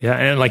 Yeah,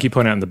 and like you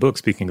point out in the book,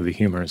 speaking of the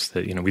humors,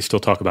 that we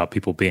still talk about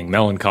people being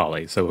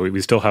melancholy, so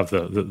we still have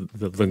the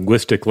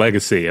linguistic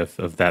legacy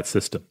of that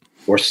system.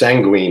 Or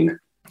sanguine.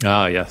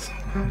 Ah, yes.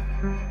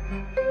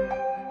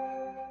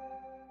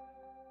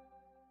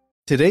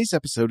 Today's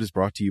episode is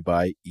brought to you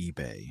by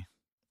eBay.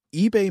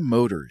 eBay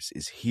Motors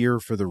is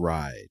here for the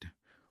ride.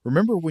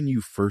 Remember when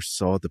you first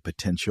saw the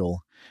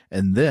potential?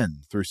 And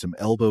then, through some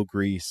elbow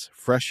grease,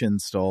 fresh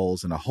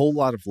installs, and a whole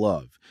lot of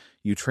love,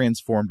 you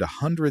transformed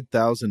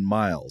 100,000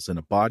 miles and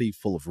a body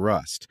full of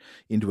rust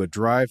into a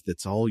drive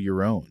that's all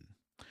your own.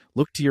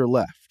 Look to your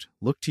left.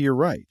 Look to your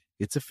right.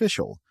 It's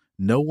official.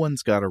 No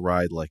one's got a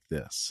ride like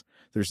this.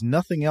 There's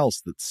nothing else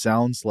that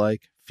sounds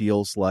like,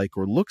 feels like,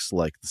 or looks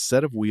like the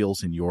set of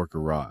wheels in your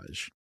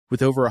garage.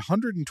 With over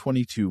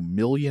 122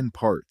 million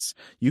parts,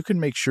 you can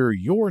make sure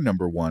your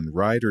number one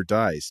ride or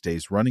die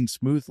stays running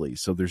smoothly,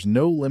 so there's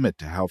no limit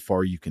to how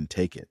far you can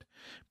take it.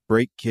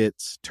 Brake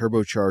kits,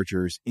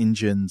 turbochargers,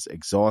 engines,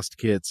 exhaust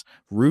kits,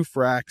 roof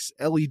racks,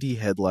 LED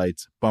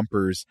headlights,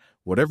 bumpers,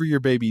 whatever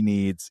your baby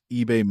needs,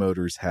 eBay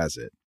Motors has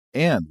it.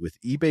 And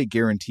with eBay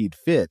Guaranteed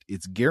Fit,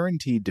 it's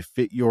guaranteed to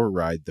fit your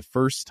ride the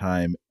first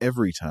time,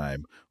 every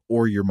time,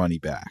 or your money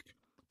back.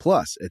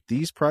 Plus, at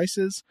these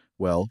prices,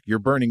 well, you're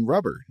burning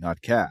rubber,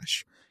 not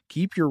cash.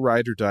 Keep your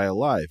ride or die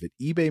alive at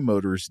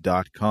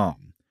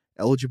ebaymotors.com.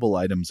 Eligible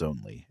items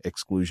only.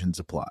 Exclusions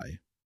apply.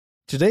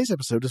 Today's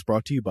episode is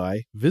brought to you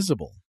by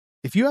Visible.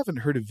 If you haven't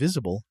heard of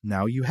Visible,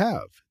 now you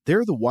have.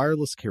 They're the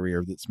wireless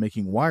carrier that's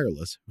making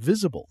wireless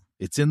visible.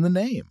 It's in the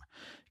name.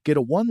 Get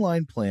a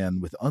one-line plan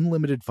with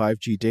unlimited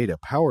 5G data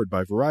powered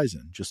by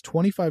Verizon, just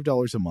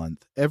 $25 a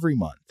month, every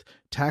month,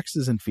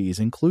 taxes and fees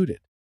included.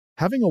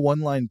 Having a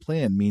one-line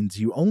plan means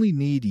you only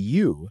need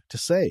you to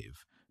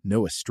save.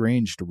 No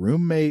estranged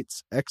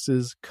roommates,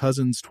 exes,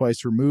 cousins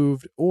twice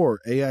removed, or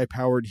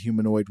AI-powered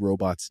humanoid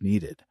robots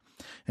needed.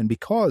 And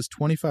because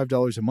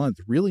 $25 a month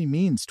really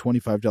means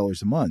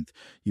 $25 a month,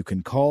 you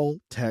can call,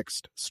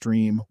 text,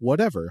 stream,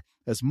 whatever,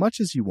 as much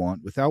as you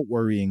want without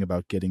worrying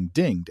about getting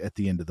dinged at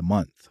the end of the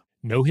month.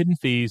 No hidden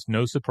fees,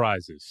 no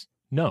surprises.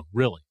 No,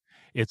 really.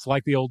 It's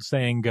like the old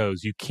saying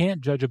goes, you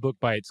can't judge a book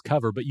by its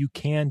cover, but you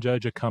can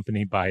judge a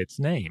company by its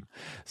name.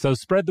 So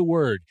spread the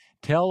word.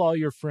 Tell all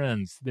your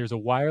friends there's a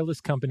wireless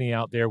company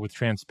out there with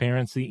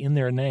transparency in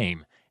their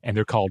name, and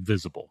they're called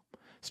Visible.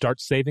 Start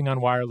saving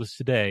on wireless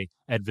today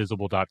at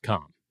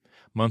Visible.com.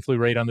 Monthly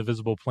rate on the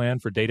Visible plan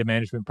for data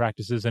management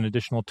practices and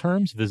additional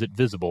terms, visit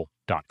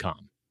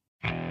Visible.com.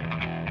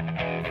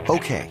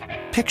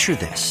 Okay, picture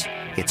this.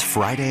 It's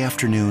Friday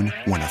afternoon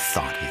when a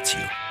thought hits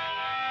you.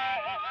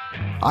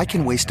 I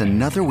can waste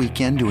another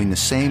weekend doing the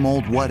same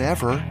old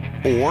whatever,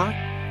 or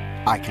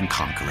I can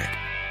conquer it.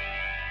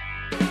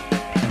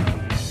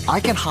 I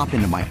can hop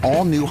into my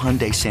all-new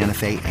Hyundai Santa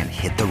Fe and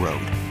hit the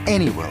road.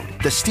 Any road.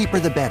 The steeper,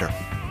 the better.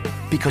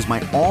 Because my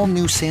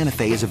all-new Santa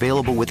Fe is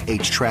available with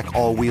H-Track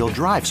all-wheel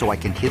drive, so I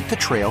can hit the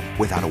trail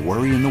without a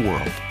worry in the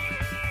world.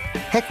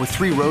 Heck, with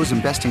 3 rows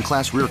and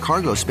best-in-class rear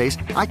cargo space,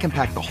 I can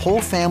pack the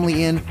whole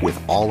family in with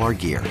all our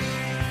gear.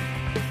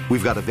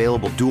 We've got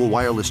available dual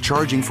wireless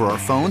charging for our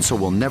phones, so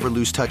we'll never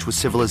lose touch with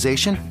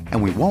civilization,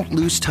 and we won't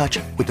lose touch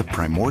with the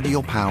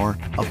primordial power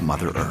of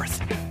Mother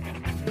Earth.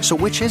 So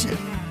which is it?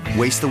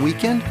 Waste the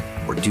weekend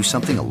or do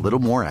something a little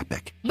more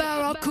epic?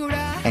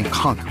 And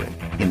conquer it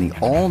in the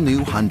all-new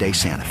Hyundai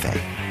Santa Fe.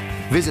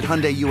 Visit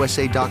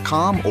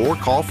HyundaiUSA.com or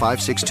call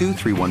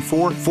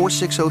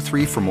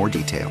 562-314-4603 for more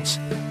details.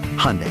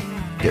 Hyundai,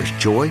 there's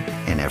joy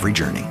in every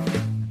journey.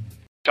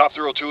 Top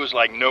Thrill 2 is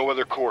like no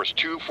other course.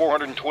 2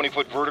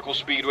 420-foot vertical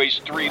speedways,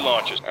 3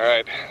 launches. All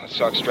right, let's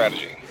talk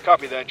strategy.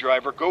 Copy that,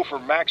 driver. Go for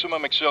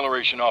maximum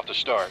acceleration off the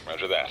start.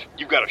 Roger that.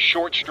 You've got a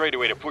short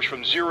straightaway to push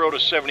from 0 to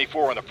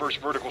 74 on the first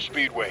vertical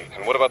speedway.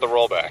 And what about the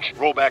rollback?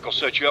 Rollback will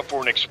set you up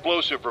for an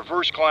explosive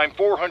reverse climb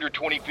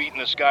 420 feet in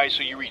the sky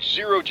so you reach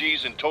 0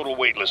 G's in total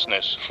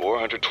weightlessness.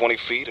 420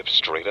 feet of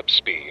straight-up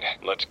speed.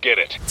 Let's get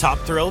it. Top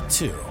Thrill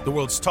 2, the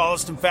world's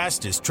tallest and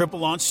fastest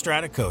triple-launch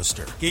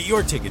stratocoaster. Get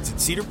your tickets at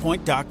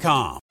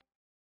cedarpoint.com.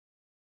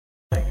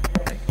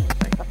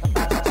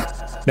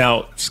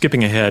 Now,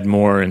 skipping ahead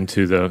more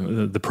into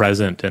the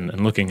present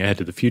and looking ahead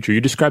to the future,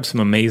 you describe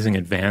some amazing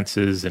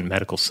advances in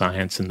medical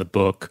science in the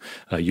book.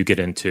 You get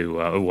into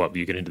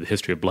the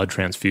history of blood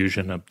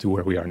transfusion up to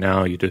where we are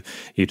now. You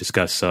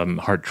discuss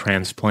heart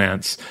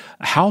transplants.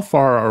 How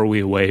far are we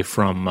away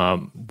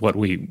from what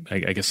we,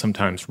 I guess,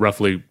 sometimes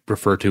roughly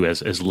refer to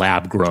as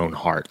lab-grown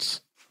hearts?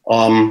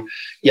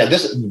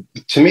 This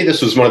to me,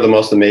 this was one of the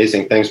most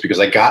amazing things because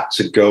I got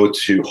to go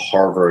to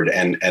Harvard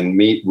and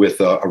meet with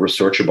a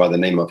researcher by the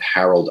name of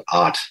Harold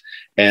Ott.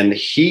 And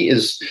he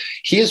is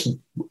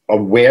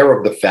aware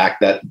of the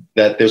fact that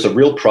there's a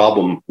real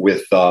problem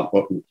with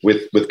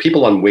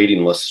people on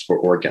waiting lists for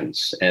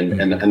organs,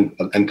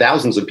 and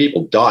thousands of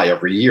people die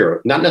every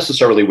year, not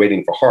necessarily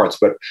waiting for hearts,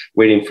 but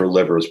waiting for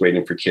livers,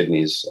 waiting for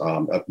kidneys,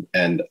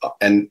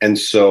 and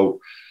so.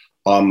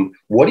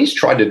 What he's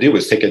tried to do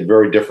is take a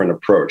very different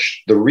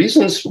approach. The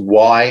reasons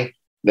why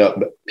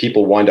the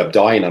people wind up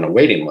dying on a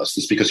waiting list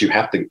is because you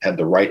have to have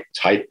the right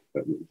type,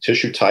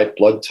 tissue type,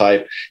 blood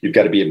type. You've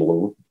got to be able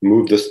to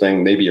move this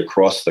thing maybe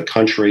across the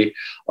country,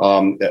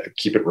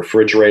 keep it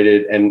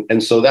refrigerated.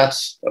 And so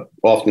that's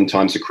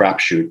oftentimes a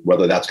crapshoot,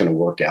 whether that's going to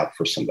work out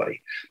for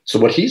somebody. So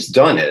what he's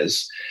done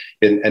is,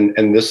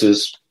 and this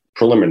is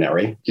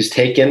preliminary, he's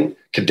taken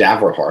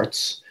cadaver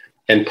hearts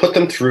and put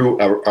them through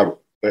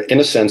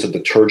in a sense, a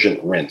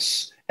detergent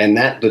rinse. And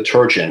that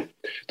detergent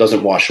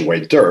doesn't wash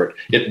away dirt.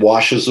 It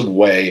washes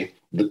away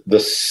the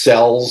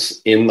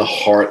cells in the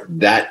heart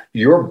that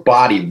your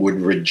body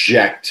would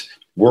reject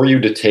were you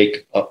to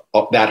take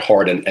up that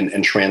heart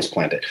and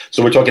transplant it.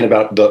 So we're talking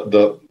about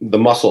the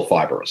muscle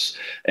fibers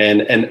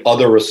and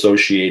other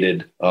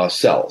associated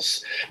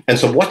cells. And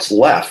so what's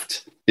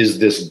left is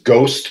this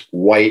ghost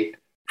white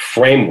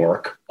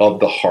framework of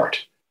the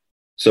heart.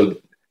 So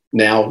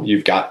now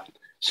you've got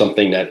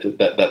something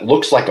that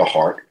looks like a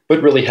heart,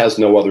 but really has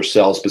no other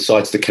cells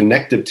besides the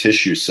connective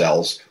tissue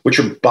cells, which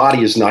your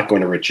body is not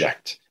going to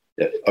reject.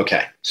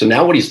 Okay, so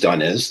now what he's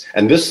done is,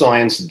 and this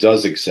science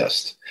does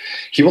exist,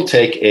 he will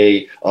take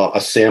a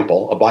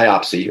sample, a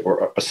biopsy,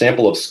 or a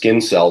sample of skin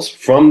cells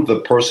from the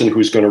person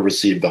who's going to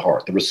receive the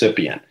heart, the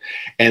recipient.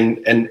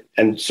 And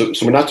so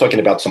we're not talking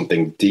about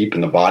something deep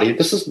in the body.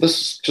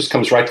 This just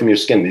comes right from your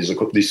skin.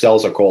 These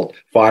cells are called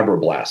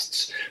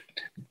fibroblasts.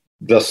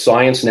 The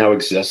science now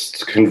exists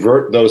to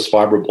convert those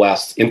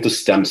fibroblasts into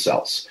stem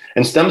cells.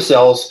 And stem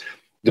cells,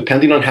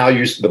 depending on how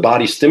the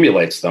body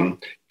stimulates them,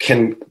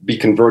 can be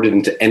converted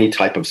into any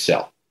type of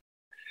cell.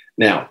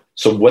 Now,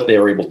 so what they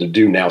are able to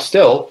do now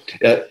still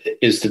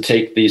is to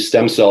take these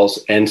stem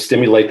cells and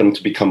stimulate them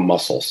to become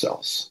muscle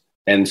cells.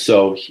 And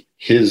so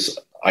his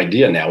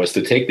idea now is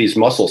to take these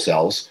muscle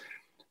cells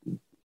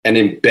and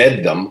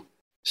embed them,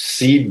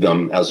 seed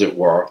them, as it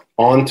were,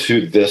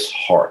 onto this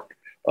heart.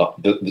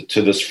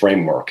 To this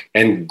framework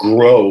and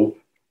grow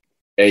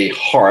a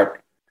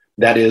heart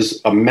that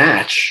is a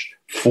match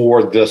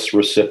for this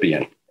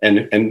recipient, and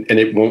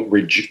it won't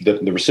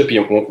the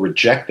recipient won't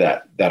reject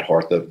that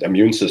heart. The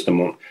immune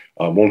system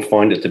won't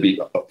find it to be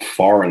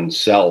foreign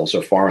cells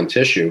or foreign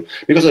tissue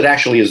because it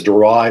actually is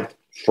derived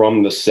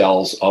from the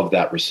cells of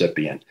that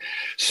recipient.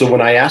 So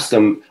when I asked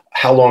him,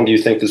 how long do you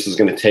think this is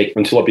going to take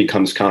until it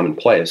becomes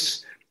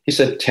commonplace? He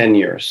said 10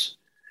 years.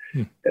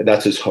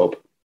 That's his hope.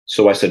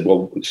 So I said,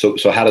 well,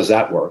 so how does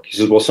that work? He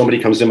says, well, somebody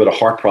comes in with a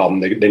heart problem.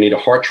 They need a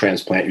heart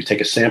transplant. You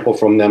take a sample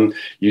from them.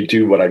 You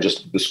do what I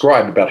just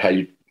described about how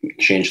you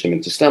change them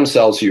into stem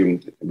cells. You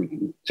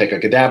take a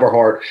cadaver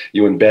heart,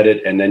 you embed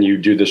it, and then you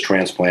do this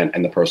transplant,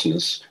 and the person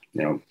is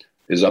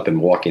up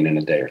and walking in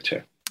a day or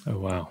two. Oh,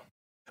 wow.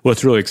 Well,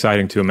 it's really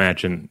exciting to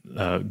imagine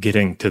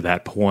getting to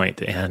that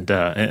point,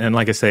 and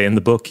like I say in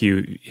the book,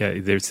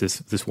 there's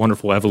this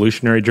wonderful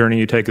evolutionary journey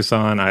you take us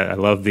on. I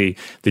love the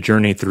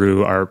journey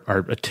through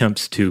our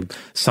attempts to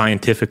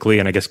scientifically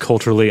and I guess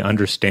culturally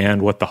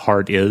understand what the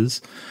heart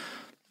is.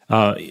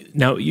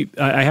 Now,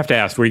 I have to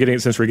ask,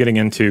 since we're getting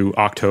into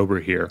October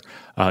here,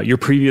 your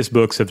previous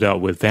books have dealt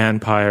with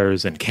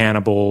vampires and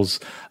cannibals.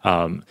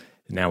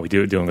 Now we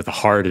dealing with the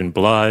heart and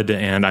blood,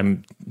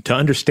 and to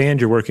understand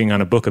you're working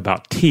on a book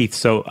about teeth.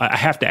 So I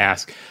have to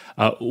ask,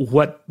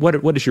 what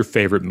is your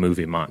favorite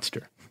movie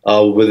monster?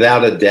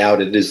 Without a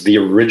doubt, it is the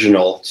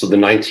original, so the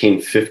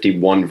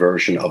 1951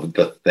 version of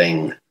The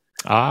Thing.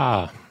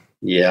 Ah,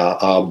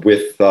 yeah,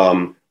 with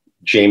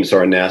James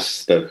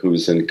Arness,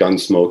 who's in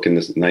Gunsmoke in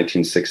the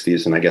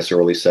 1960s and I guess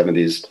early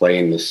 70s,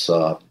 playing this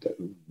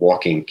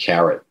walking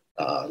carrot.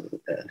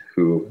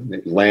 Who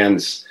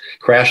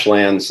crash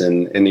lands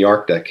in the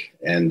Arctic,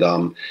 and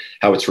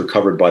how it's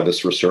recovered by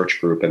this research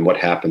group, and what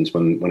happens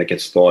when it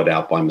gets thawed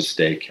out by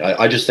mistake.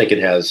 I just think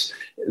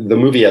the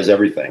movie has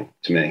everything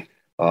to me.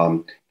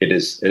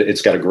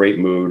 It's got a great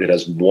mood. It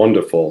has a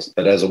wonderful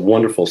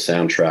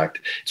soundtrack.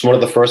 It's one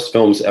of the first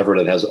films ever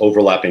that has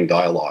overlapping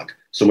dialogue.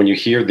 So when you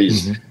hear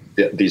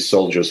these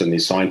soldiers and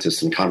these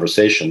scientists in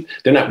conversation,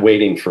 they're not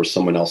waiting for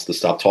someone else to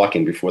stop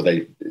talking before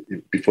they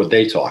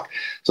talk.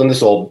 So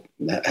this all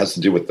has to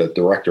do with the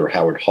director,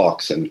 Howard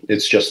Hawks, and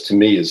it's just, to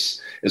me,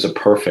 is a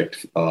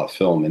perfect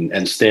film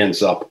and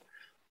stands up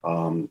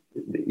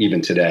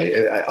even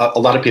today. A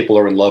lot of people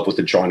are in love with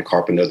the John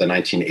Carpenter, the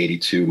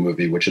 1982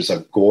 movie, which is a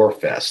gore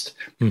fest.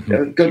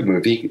 A good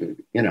movie,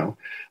 you know,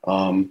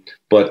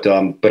 but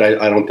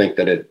I don't think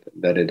that it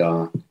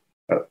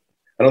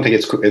I don't think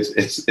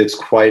it's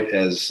quite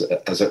as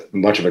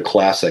much of a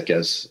classic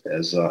as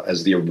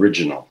the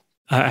original.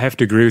 I have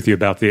to agree with you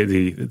about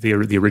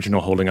the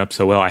original holding up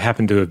so well. I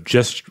happen to have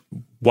just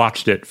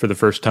watched it for the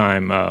first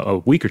time a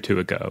week or two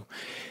ago,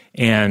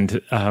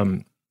 and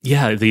I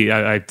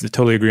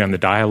totally agree on the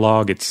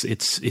dialogue.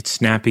 It's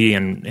snappy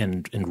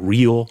and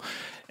real,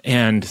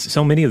 and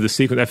so many of the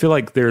sequences. I feel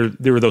like there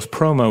were those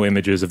promo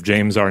images of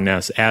James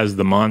Arness as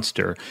the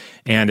monster,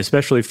 and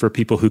especially for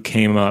people who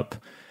came up,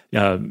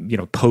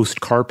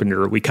 post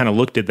Carpenter, we kind of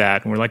looked at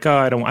that and we're like, oh,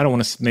 I don't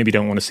want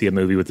to see a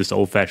movie with this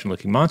old fashioned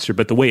looking monster.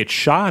 But the way it's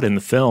shot in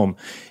the film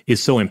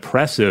is so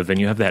impressive,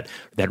 and you have that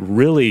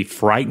really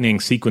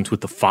frightening sequence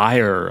with the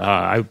fire.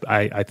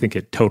 I think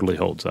it totally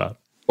holds up.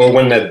 Or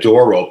when that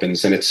door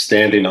opens and it's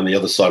standing on the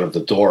other side of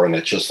the door and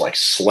it just like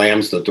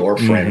slams the door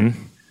frame.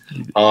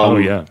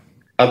 Mm-hmm.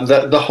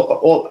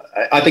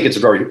 I think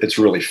it's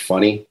really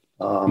funny.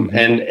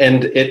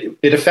 And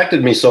it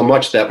affected me so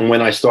much that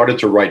when I started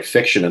to write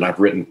fiction, and I've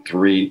written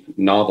 3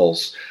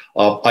 novels,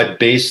 I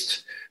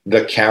based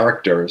the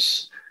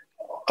characters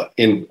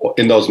in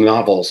those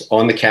novels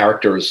on the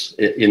characters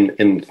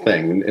in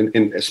Thing,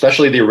 in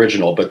especially the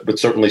original, but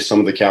certainly some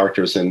of the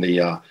characters in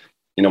the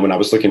when I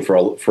was looking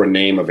for a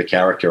name of a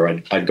character,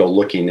 I'd go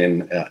looking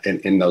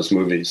in those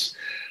movies,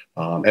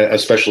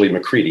 especially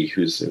MacReady,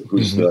 who's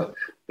mm-hmm.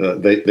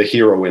 the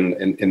hero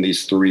in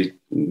these 3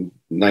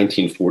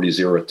 1940s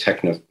era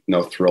techno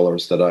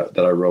thrillers that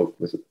I wrote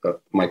with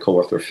my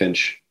co-author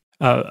Finch.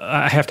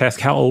 I have to ask,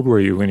 how old were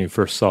you when you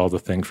first saw The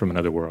Thing from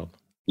Another World?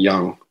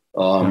 Young.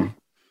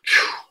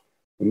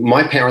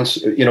 My parents,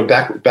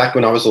 back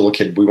when I was a little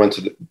kid, we went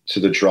to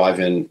the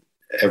drive-in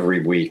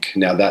every week.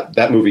 Now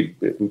that movie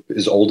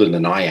is older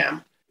than I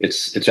am.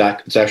 It's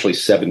actually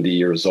 70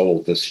 years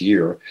old this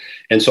year,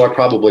 and so I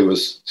probably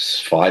was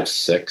 5,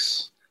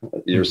 6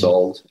 years mm-hmm.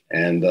 old,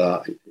 and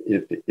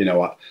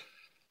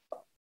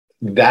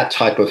that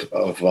type of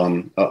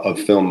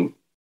film.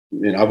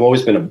 I've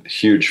always been a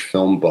huge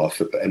film buff,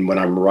 and when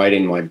I'm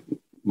writing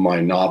my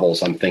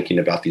novels, I'm thinking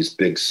about these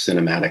big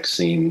cinematic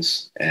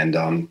scenes, and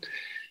I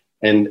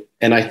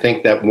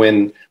think that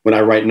when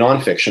I write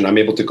nonfiction, I'm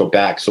able to go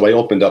back. So I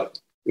opened up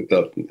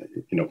the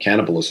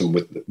cannibalism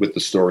with the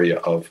story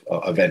of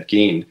Ed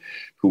Gein,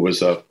 who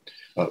was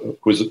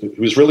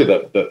really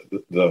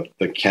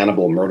the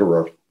cannibal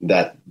murderer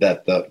that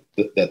the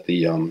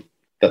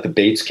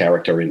Bates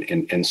character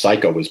in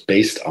Psycho was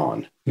based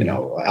on.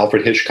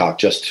 Alfred Hitchcock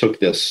just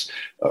took this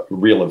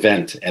real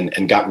event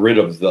and got rid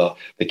of the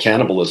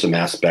cannibalism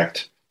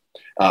aspect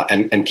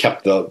and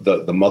kept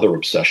the mother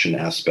obsession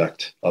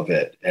aspect of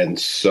it. And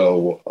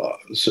so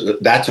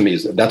that to me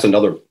that's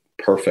another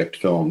perfect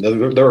film.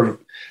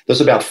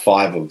 There's about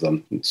 5 of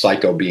them,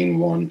 Psycho being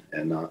one,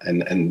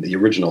 and the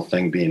original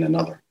Thing being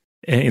another.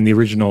 In the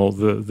original,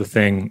 the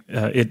Thing,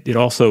 it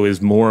also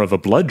is more of a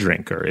blood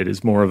drinker. It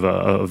is more of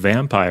a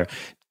vampire.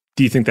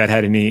 Do you think that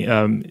had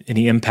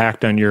any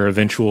impact on your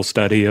eventual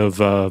study of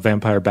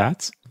vampire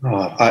bats?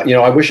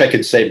 I wish I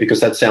could say, because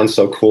that sounds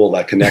so cool,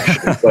 that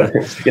connection.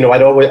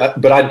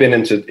 But I'd been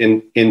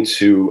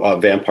into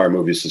vampire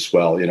movies as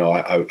well.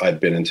 I'd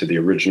been into the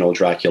original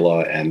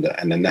Dracula and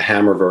then the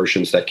Hammer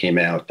versions that came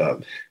out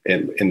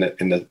in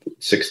the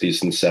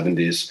 60s and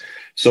 70s.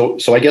 So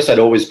I guess I'd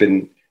always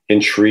been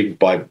intrigued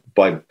by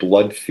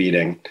blood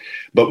feeding.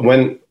 But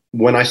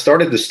when I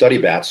started to study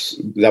bats,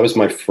 that was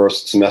my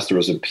first semester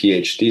as a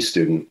PhD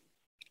student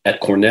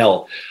at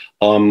Cornell.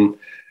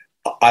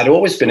 I'd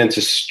always been into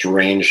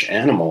strange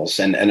animals,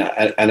 and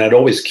I'd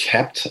always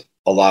kept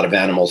a lot of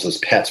animals as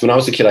pets. When I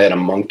was a kid, I had a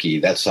monkey.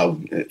 That's how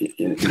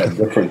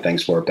different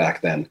things were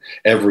back then.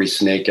 Every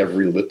snake,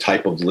 every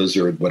type of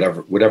lizard,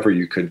 whatever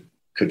you could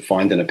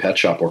find in a pet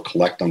shop or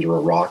collect under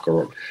a rock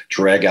or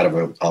drag out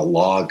of a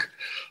log.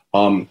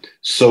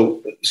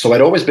 So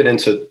I'd always been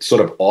into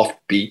sort of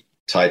offbeat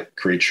type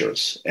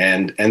creatures.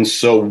 And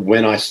so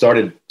when I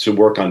started to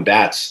work on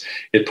bats,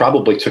 it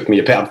probably took me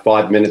about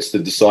 5 minutes to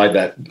decide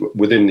that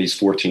within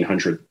these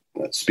 1,400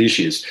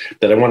 species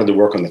that I wanted to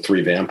work on the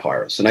 3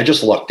 vampires. And I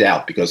just lucked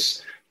out,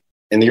 because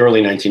in the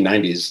early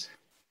 1990s,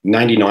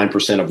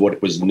 99% of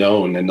what was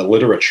known in the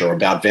literature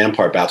about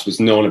vampire bats was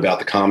known about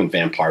the common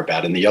vampire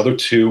bat, and the other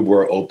 2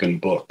 were open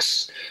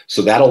books.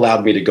 So that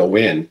allowed me to go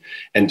in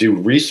and do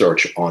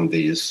research on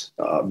these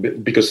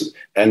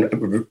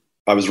and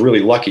I was really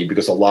lucky,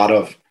 because a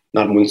number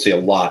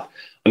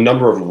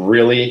of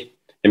really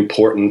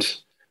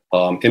important,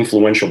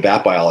 influential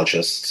bat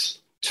biologists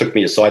took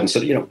me aside and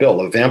said,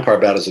 Bill, a vampire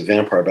bat is a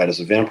vampire bat is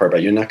a vampire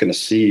bat. You're not going to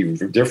see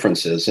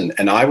differences.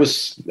 And I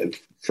was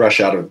fresh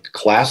out of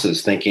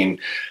classes thinking,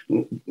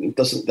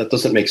 that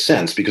doesn't make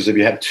sense, because if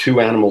you have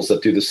 2 animals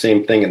that do the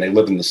same thing and they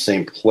live in the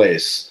same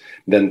place,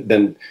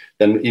 then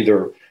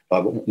either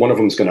one of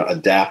them is going to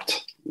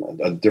adapt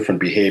a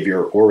different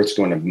behavior, or it's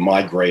going to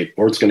migrate,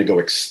 or it's going to go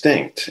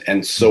extinct.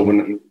 And so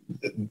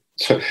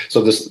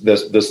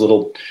this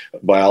little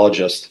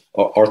biologist,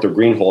 Arthur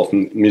Greenhall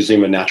from the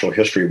Museum of Natural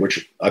History,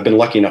 which I've been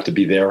lucky enough to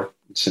be there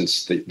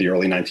since the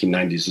early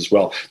 1990s as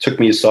well, took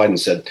me aside and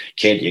said,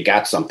 "Kid, you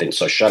got something,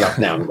 so shut up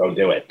now and go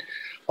do it."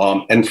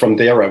 And from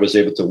there, I was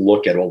able to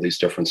look at all these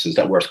differences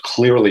that were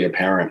clearly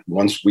apparent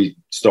once we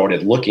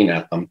started looking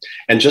at them.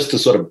 And just to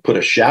sort of put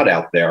a shout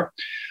out there,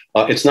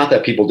 it's not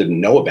that people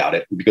didn't know about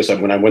it, because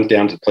when I went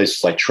down to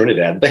places like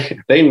Trinidad,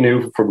 they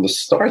knew from the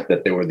start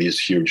that there were these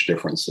huge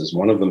differences.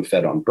 One of them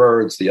fed on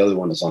birds, the other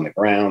one is on the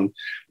ground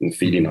and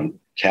feeding on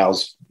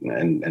cows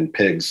and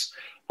pigs.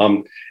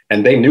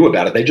 And they knew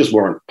about it. They just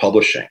weren't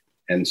publishing.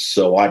 And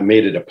so I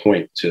made it a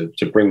point to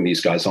bring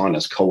these guys on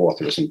as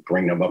co-authors and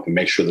bring them up and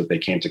make sure that they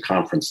came to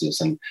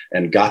conferences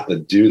and got the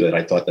due that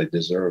I thought they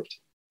deserved.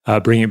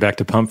 Bringing it back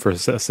to Pump for a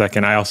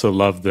second, I also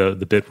love the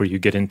bit where you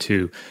get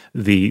into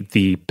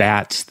the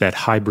bats that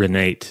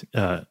hibernate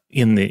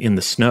in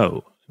the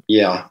snow.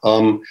 Yeah.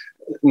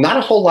 Not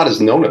a whole lot is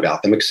known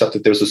about them, except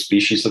that there's a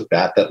species of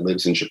bat that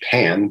lives in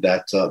Japan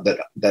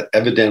that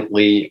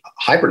evidently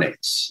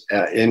hibernates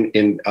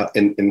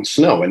in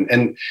snow,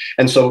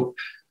 and so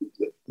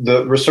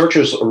the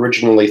researchers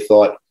originally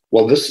thought,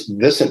 well,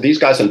 these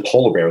guys and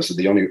polar bears are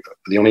the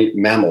only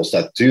mammals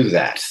that do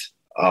that.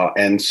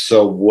 And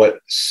so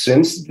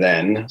since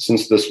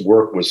this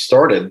work was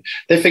started,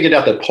 they figured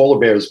out that polar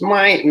bears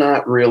might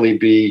not really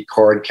be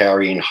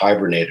card-carrying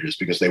hibernators,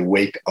 because they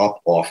wake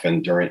up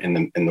often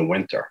in the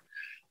winter.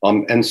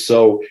 And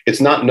so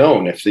it's not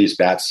known if these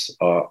bats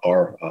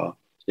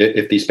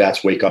if these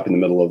bats wake up in the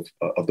middle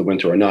of the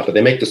winter or not. But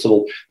they make this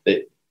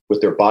with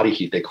their body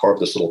heat, they carve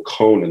this little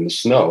cone in the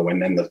snow, and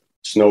then the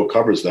snow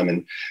covers them,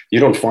 and you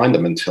don't find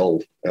them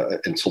until the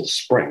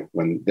spring,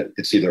 when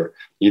it's either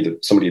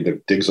somebody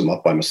digs them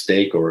up by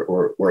mistake,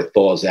 or it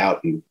thaws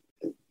out, and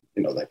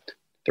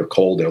they're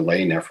cold, they're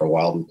laying there for a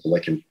while until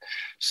they can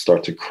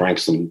start to crank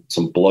some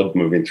blood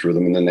moving through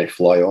them, and then they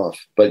fly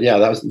off. But yeah,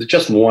 that was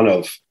just one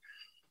of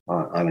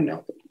I don't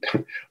know,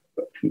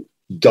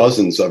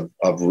 dozens of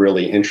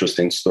really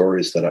interesting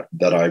stories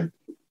that I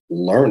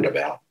learned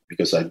about,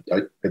 because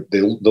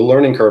the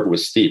learning curve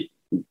was steep,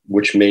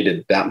 which made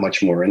it that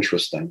much more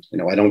interesting.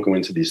 I don't go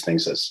into these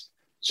things as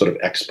sort of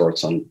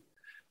experts on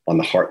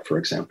the heart, for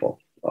example,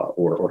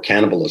 or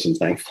cannibalism,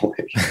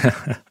 thankfully.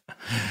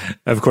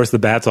 Of course, the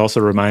bats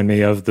also remind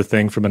me of the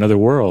thing from another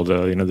world,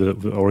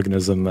 the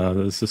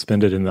organism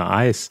suspended in the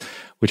ice,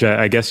 which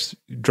I guess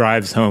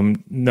drives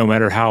home, no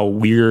matter how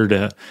weird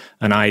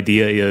an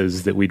idea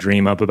is that we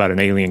dream up about an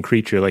alien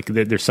creature, like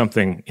there's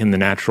something in the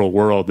natural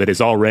world that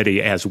is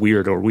already as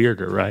weird or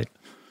weirder, right?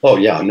 Oh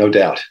yeah, no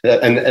doubt,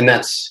 and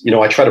that's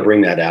I try to bring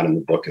that out in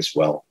the book as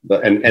well.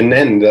 And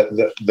then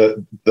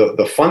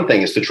the fun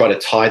thing is to try to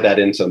tie that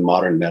into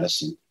modern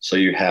medicine. So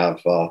you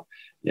have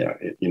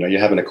you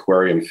have an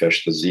aquarium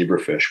fish, the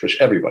zebrafish, which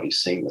everybody's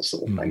seen, this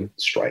little thing,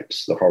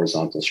 stripes, the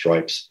horizontal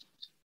stripes.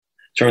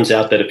 Turns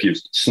out that if you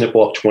snip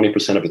off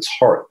 20% of its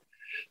heart,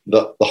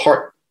 the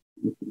heart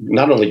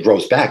not only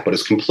grows back, but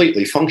is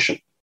completely functional.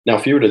 Now,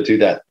 if you were to do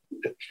that,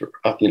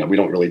 we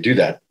don't really do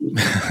that.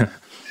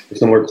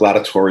 There's no more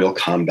gladiatorial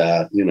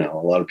combat. A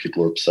lot of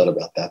people are upset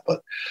about that.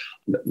 But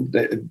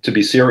to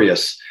be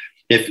serious,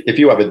 if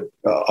you have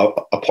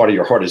a part of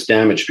your heart is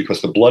damaged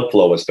because the blood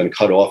flow has been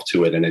cut off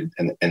to it, and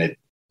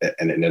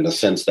in a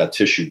sense that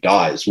tissue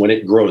dies, when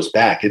it grows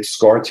back, it's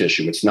scar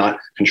tissue. It's not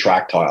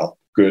contractile,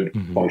 good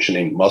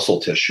functioning muscle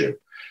tissue.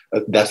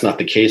 That's not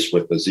the case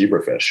with the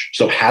zebrafish.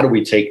 So how do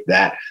we take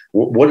that?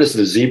 What does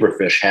the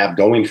zebrafish have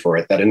going for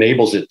it that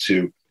enables it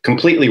to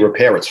completely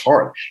repair its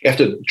heart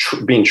after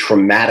being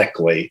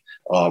traumatically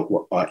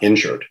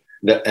injured?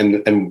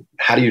 And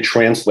how do you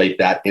translate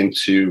that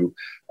into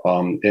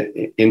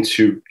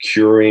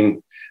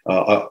curing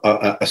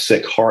a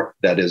sick heart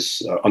that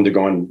is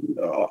undergoing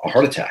a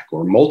heart attack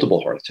or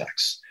multiple heart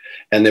attacks?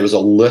 And there was a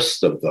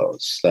list of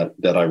those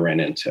that I ran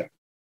into.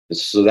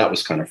 So that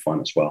was kind of fun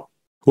as well.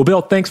 Well,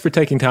 Bill, thanks for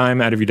taking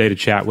time out of your day to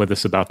chat with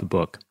us about the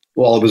book.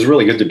 Well, it was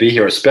really good to be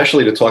here,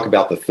 especially to talk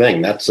about The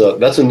Thing. That's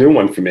a new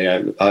one for me.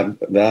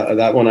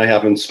 That one I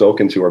haven't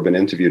spoken to or been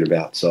interviewed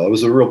about. So it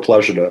was a real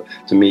pleasure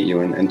to meet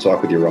you and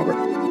talk with you, Robert.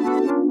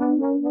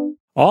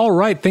 All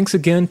right. Thanks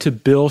again to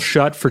Bill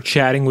Schutt for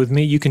chatting with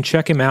me. You can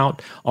check him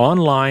out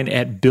online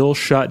at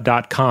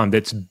billschutt.com.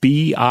 That's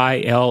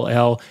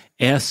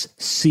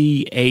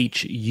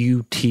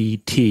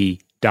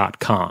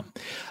BILLSCHUTT.com.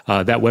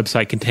 That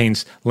website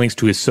contains links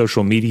to his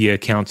social media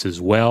accounts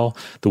as well.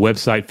 The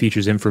website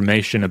features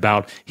information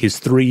about his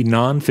 3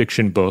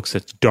 nonfiction books,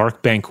 that's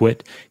Dark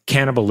Banquet,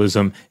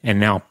 Cannibalism, and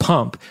now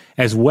Pump,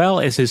 as well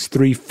as his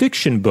 3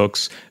 fiction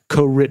books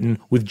co-written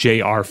with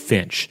J.R.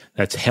 Finch.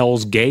 That's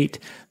Hell's Gate,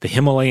 The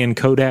Himalayan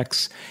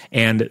Codex,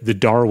 and The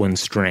Darwin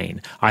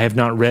Strain. I have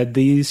not read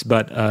these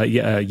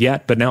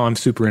yet, but now I'm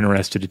super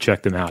interested to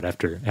check them out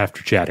after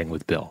chatting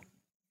with Bill.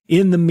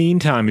 In the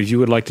meantime, if you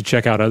would like to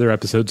check out other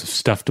episodes of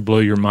Stuff to Blow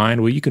Your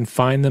Mind, well, you can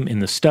find them in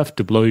the Stuff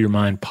to Blow Your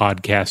Mind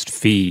podcast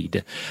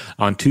feed.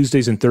 On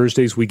Tuesdays and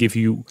Thursdays, we give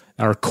you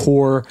our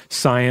core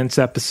science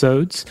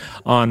episodes.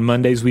 On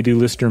Mondays, we do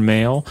listener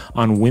mail.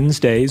 On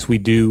Wednesdays, we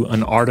do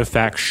an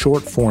artifact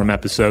short form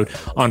episode.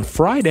 On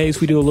Fridays,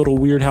 we do a little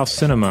Weird House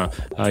Cinema.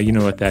 You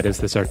know what that is.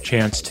 That's our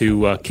chance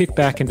to kick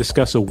back and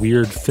discuss a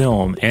weird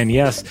film. And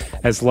yes,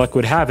 as luck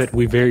would have it,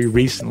 we very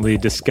recently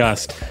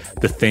discussed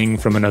The Thing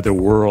from Another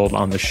World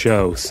on the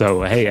show.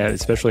 So, hey,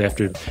 especially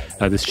after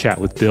this chat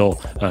with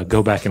Bill,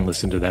 go back and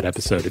listen to that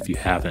episode if you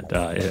haven't.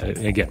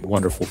 Again,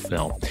 wonderful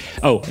film.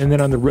 Oh, and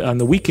then on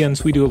the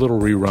weekends, we do a little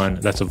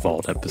rerun. That's a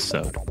Vault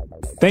episode.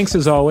 Thanks,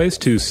 as always,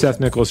 to Seth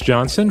Nicholas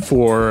Johnson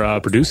for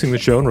producing the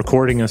show and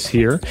recording us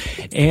here.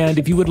 And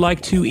if you would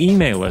like to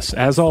email us,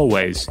 as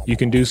always, you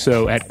can do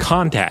so at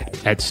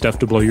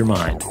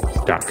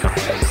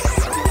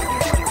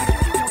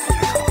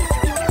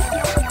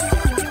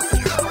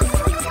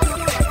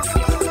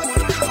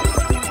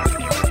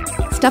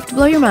Stuff to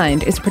Blow Your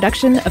Mind is a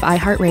production of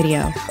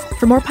iHeartRadio.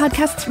 For more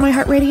podcasts from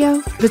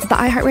iHeartRadio, visit the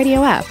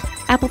iHeartRadio app,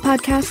 Apple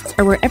Podcasts,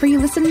 or wherever you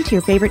listen to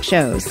your favorite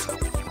shows.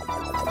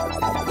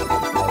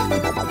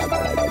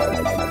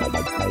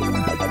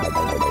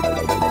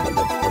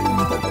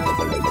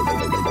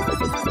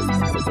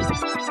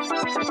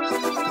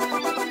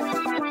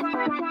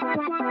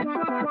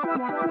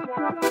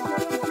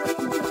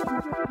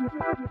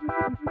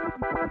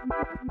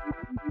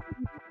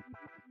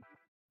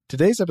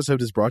 Today's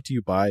episode is brought to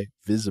you by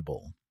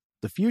Visible.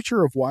 The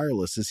future of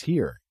wireless is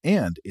here,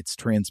 and it's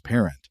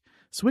transparent.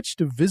 Switch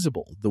to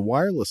Visible, the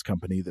wireless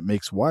company that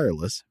makes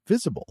wireless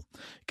visible.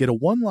 Get a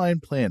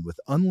one-line plan with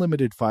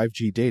unlimited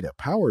 5G data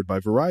powered by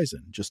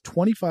Verizon, just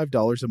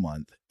 $25 a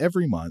month,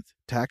 every month,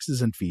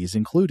 taxes and fees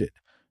included.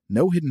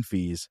 No hidden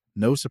fees,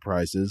 no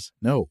surprises,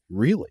 no,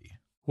 really.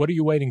 What are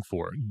you waiting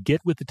for?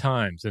 Get with the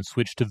times and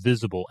switch to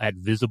Visible at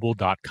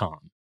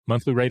Visible.com.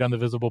 Monthly rate on the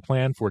Visible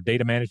plan. For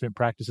data management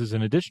practices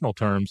and additional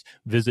terms,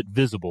 visit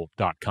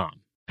Visible.com.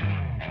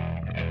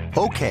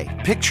 Okay,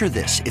 picture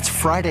this. It's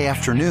Friday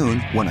afternoon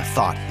when a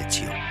thought hits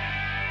you.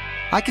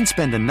 I can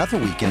spend another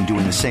weekend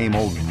doing the same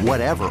old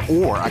whatever,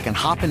 or I can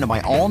hop into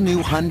my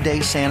all-new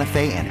Hyundai Santa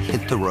Fe and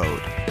hit the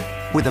road.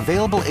 With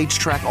available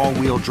H-Track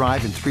all-wheel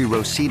drive and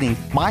 3-row seating,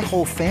 my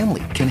whole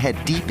family can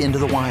head deep into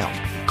the wild.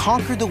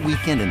 Conquer the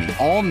weekend in the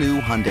all-new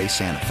Hyundai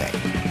Santa Fe.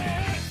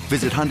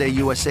 Visit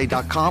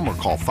HyundaiUSA.com or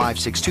call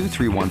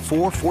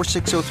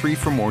 562-314-4603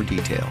 for more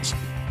details.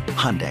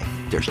 Hyundai,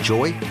 there's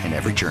joy in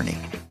every journey.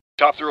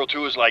 Top Thrill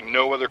 2 is like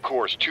no other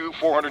course. 2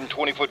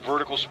 420-foot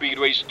vertical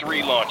speedways,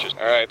 3 launches.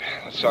 All right,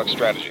 let's talk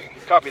strategy.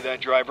 Copy that,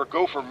 driver.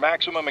 Go for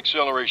maximum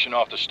acceleration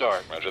off the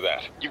start. Roger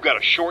that. You've got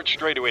a short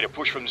straightaway to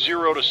push from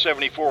 0 to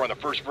 74 on the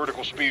first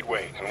vertical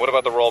speedway. And what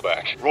about the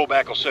rollback?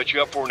 Rollback will set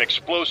you up for an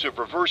explosive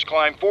reverse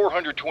climb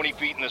 420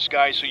 feet in the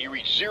sky so you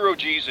reach 0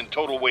 G's in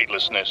total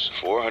weightlessness.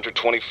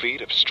 420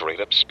 feet of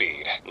straight-up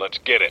speed. Let's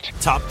get it.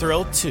 Top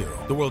Thrill 2,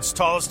 the world's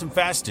tallest and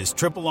fastest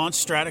triple-launch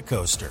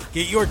Stratocoaster.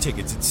 Get your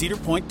tickets at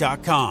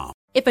cedarpoint.com.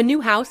 If a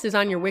new house is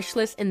on your wish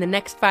list in the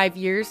next 5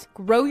 years,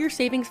 grow your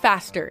savings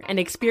faster and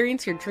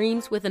experience your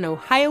dreams with an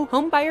Ohio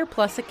Homebuyer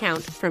Plus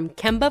account from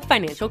Kemba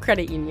Financial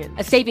Credit Union.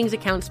 A savings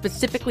account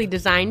specifically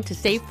designed to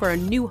save for a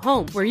new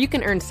home, where you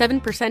can earn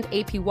 7%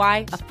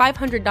 APY, a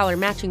 $500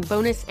 matching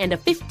bonus, and a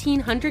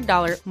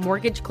 $1,500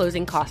 mortgage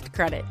closing cost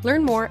credit.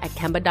 Learn more at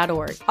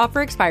Kemba.org.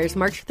 Offer expires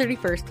March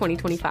 31st,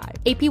 2025.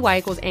 APY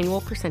equals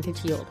annual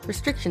percentage yield.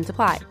 Restrictions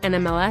apply.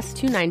 NMLS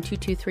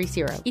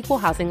 292230. Equal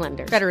housing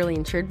lender. Federally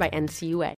insured by NCUA.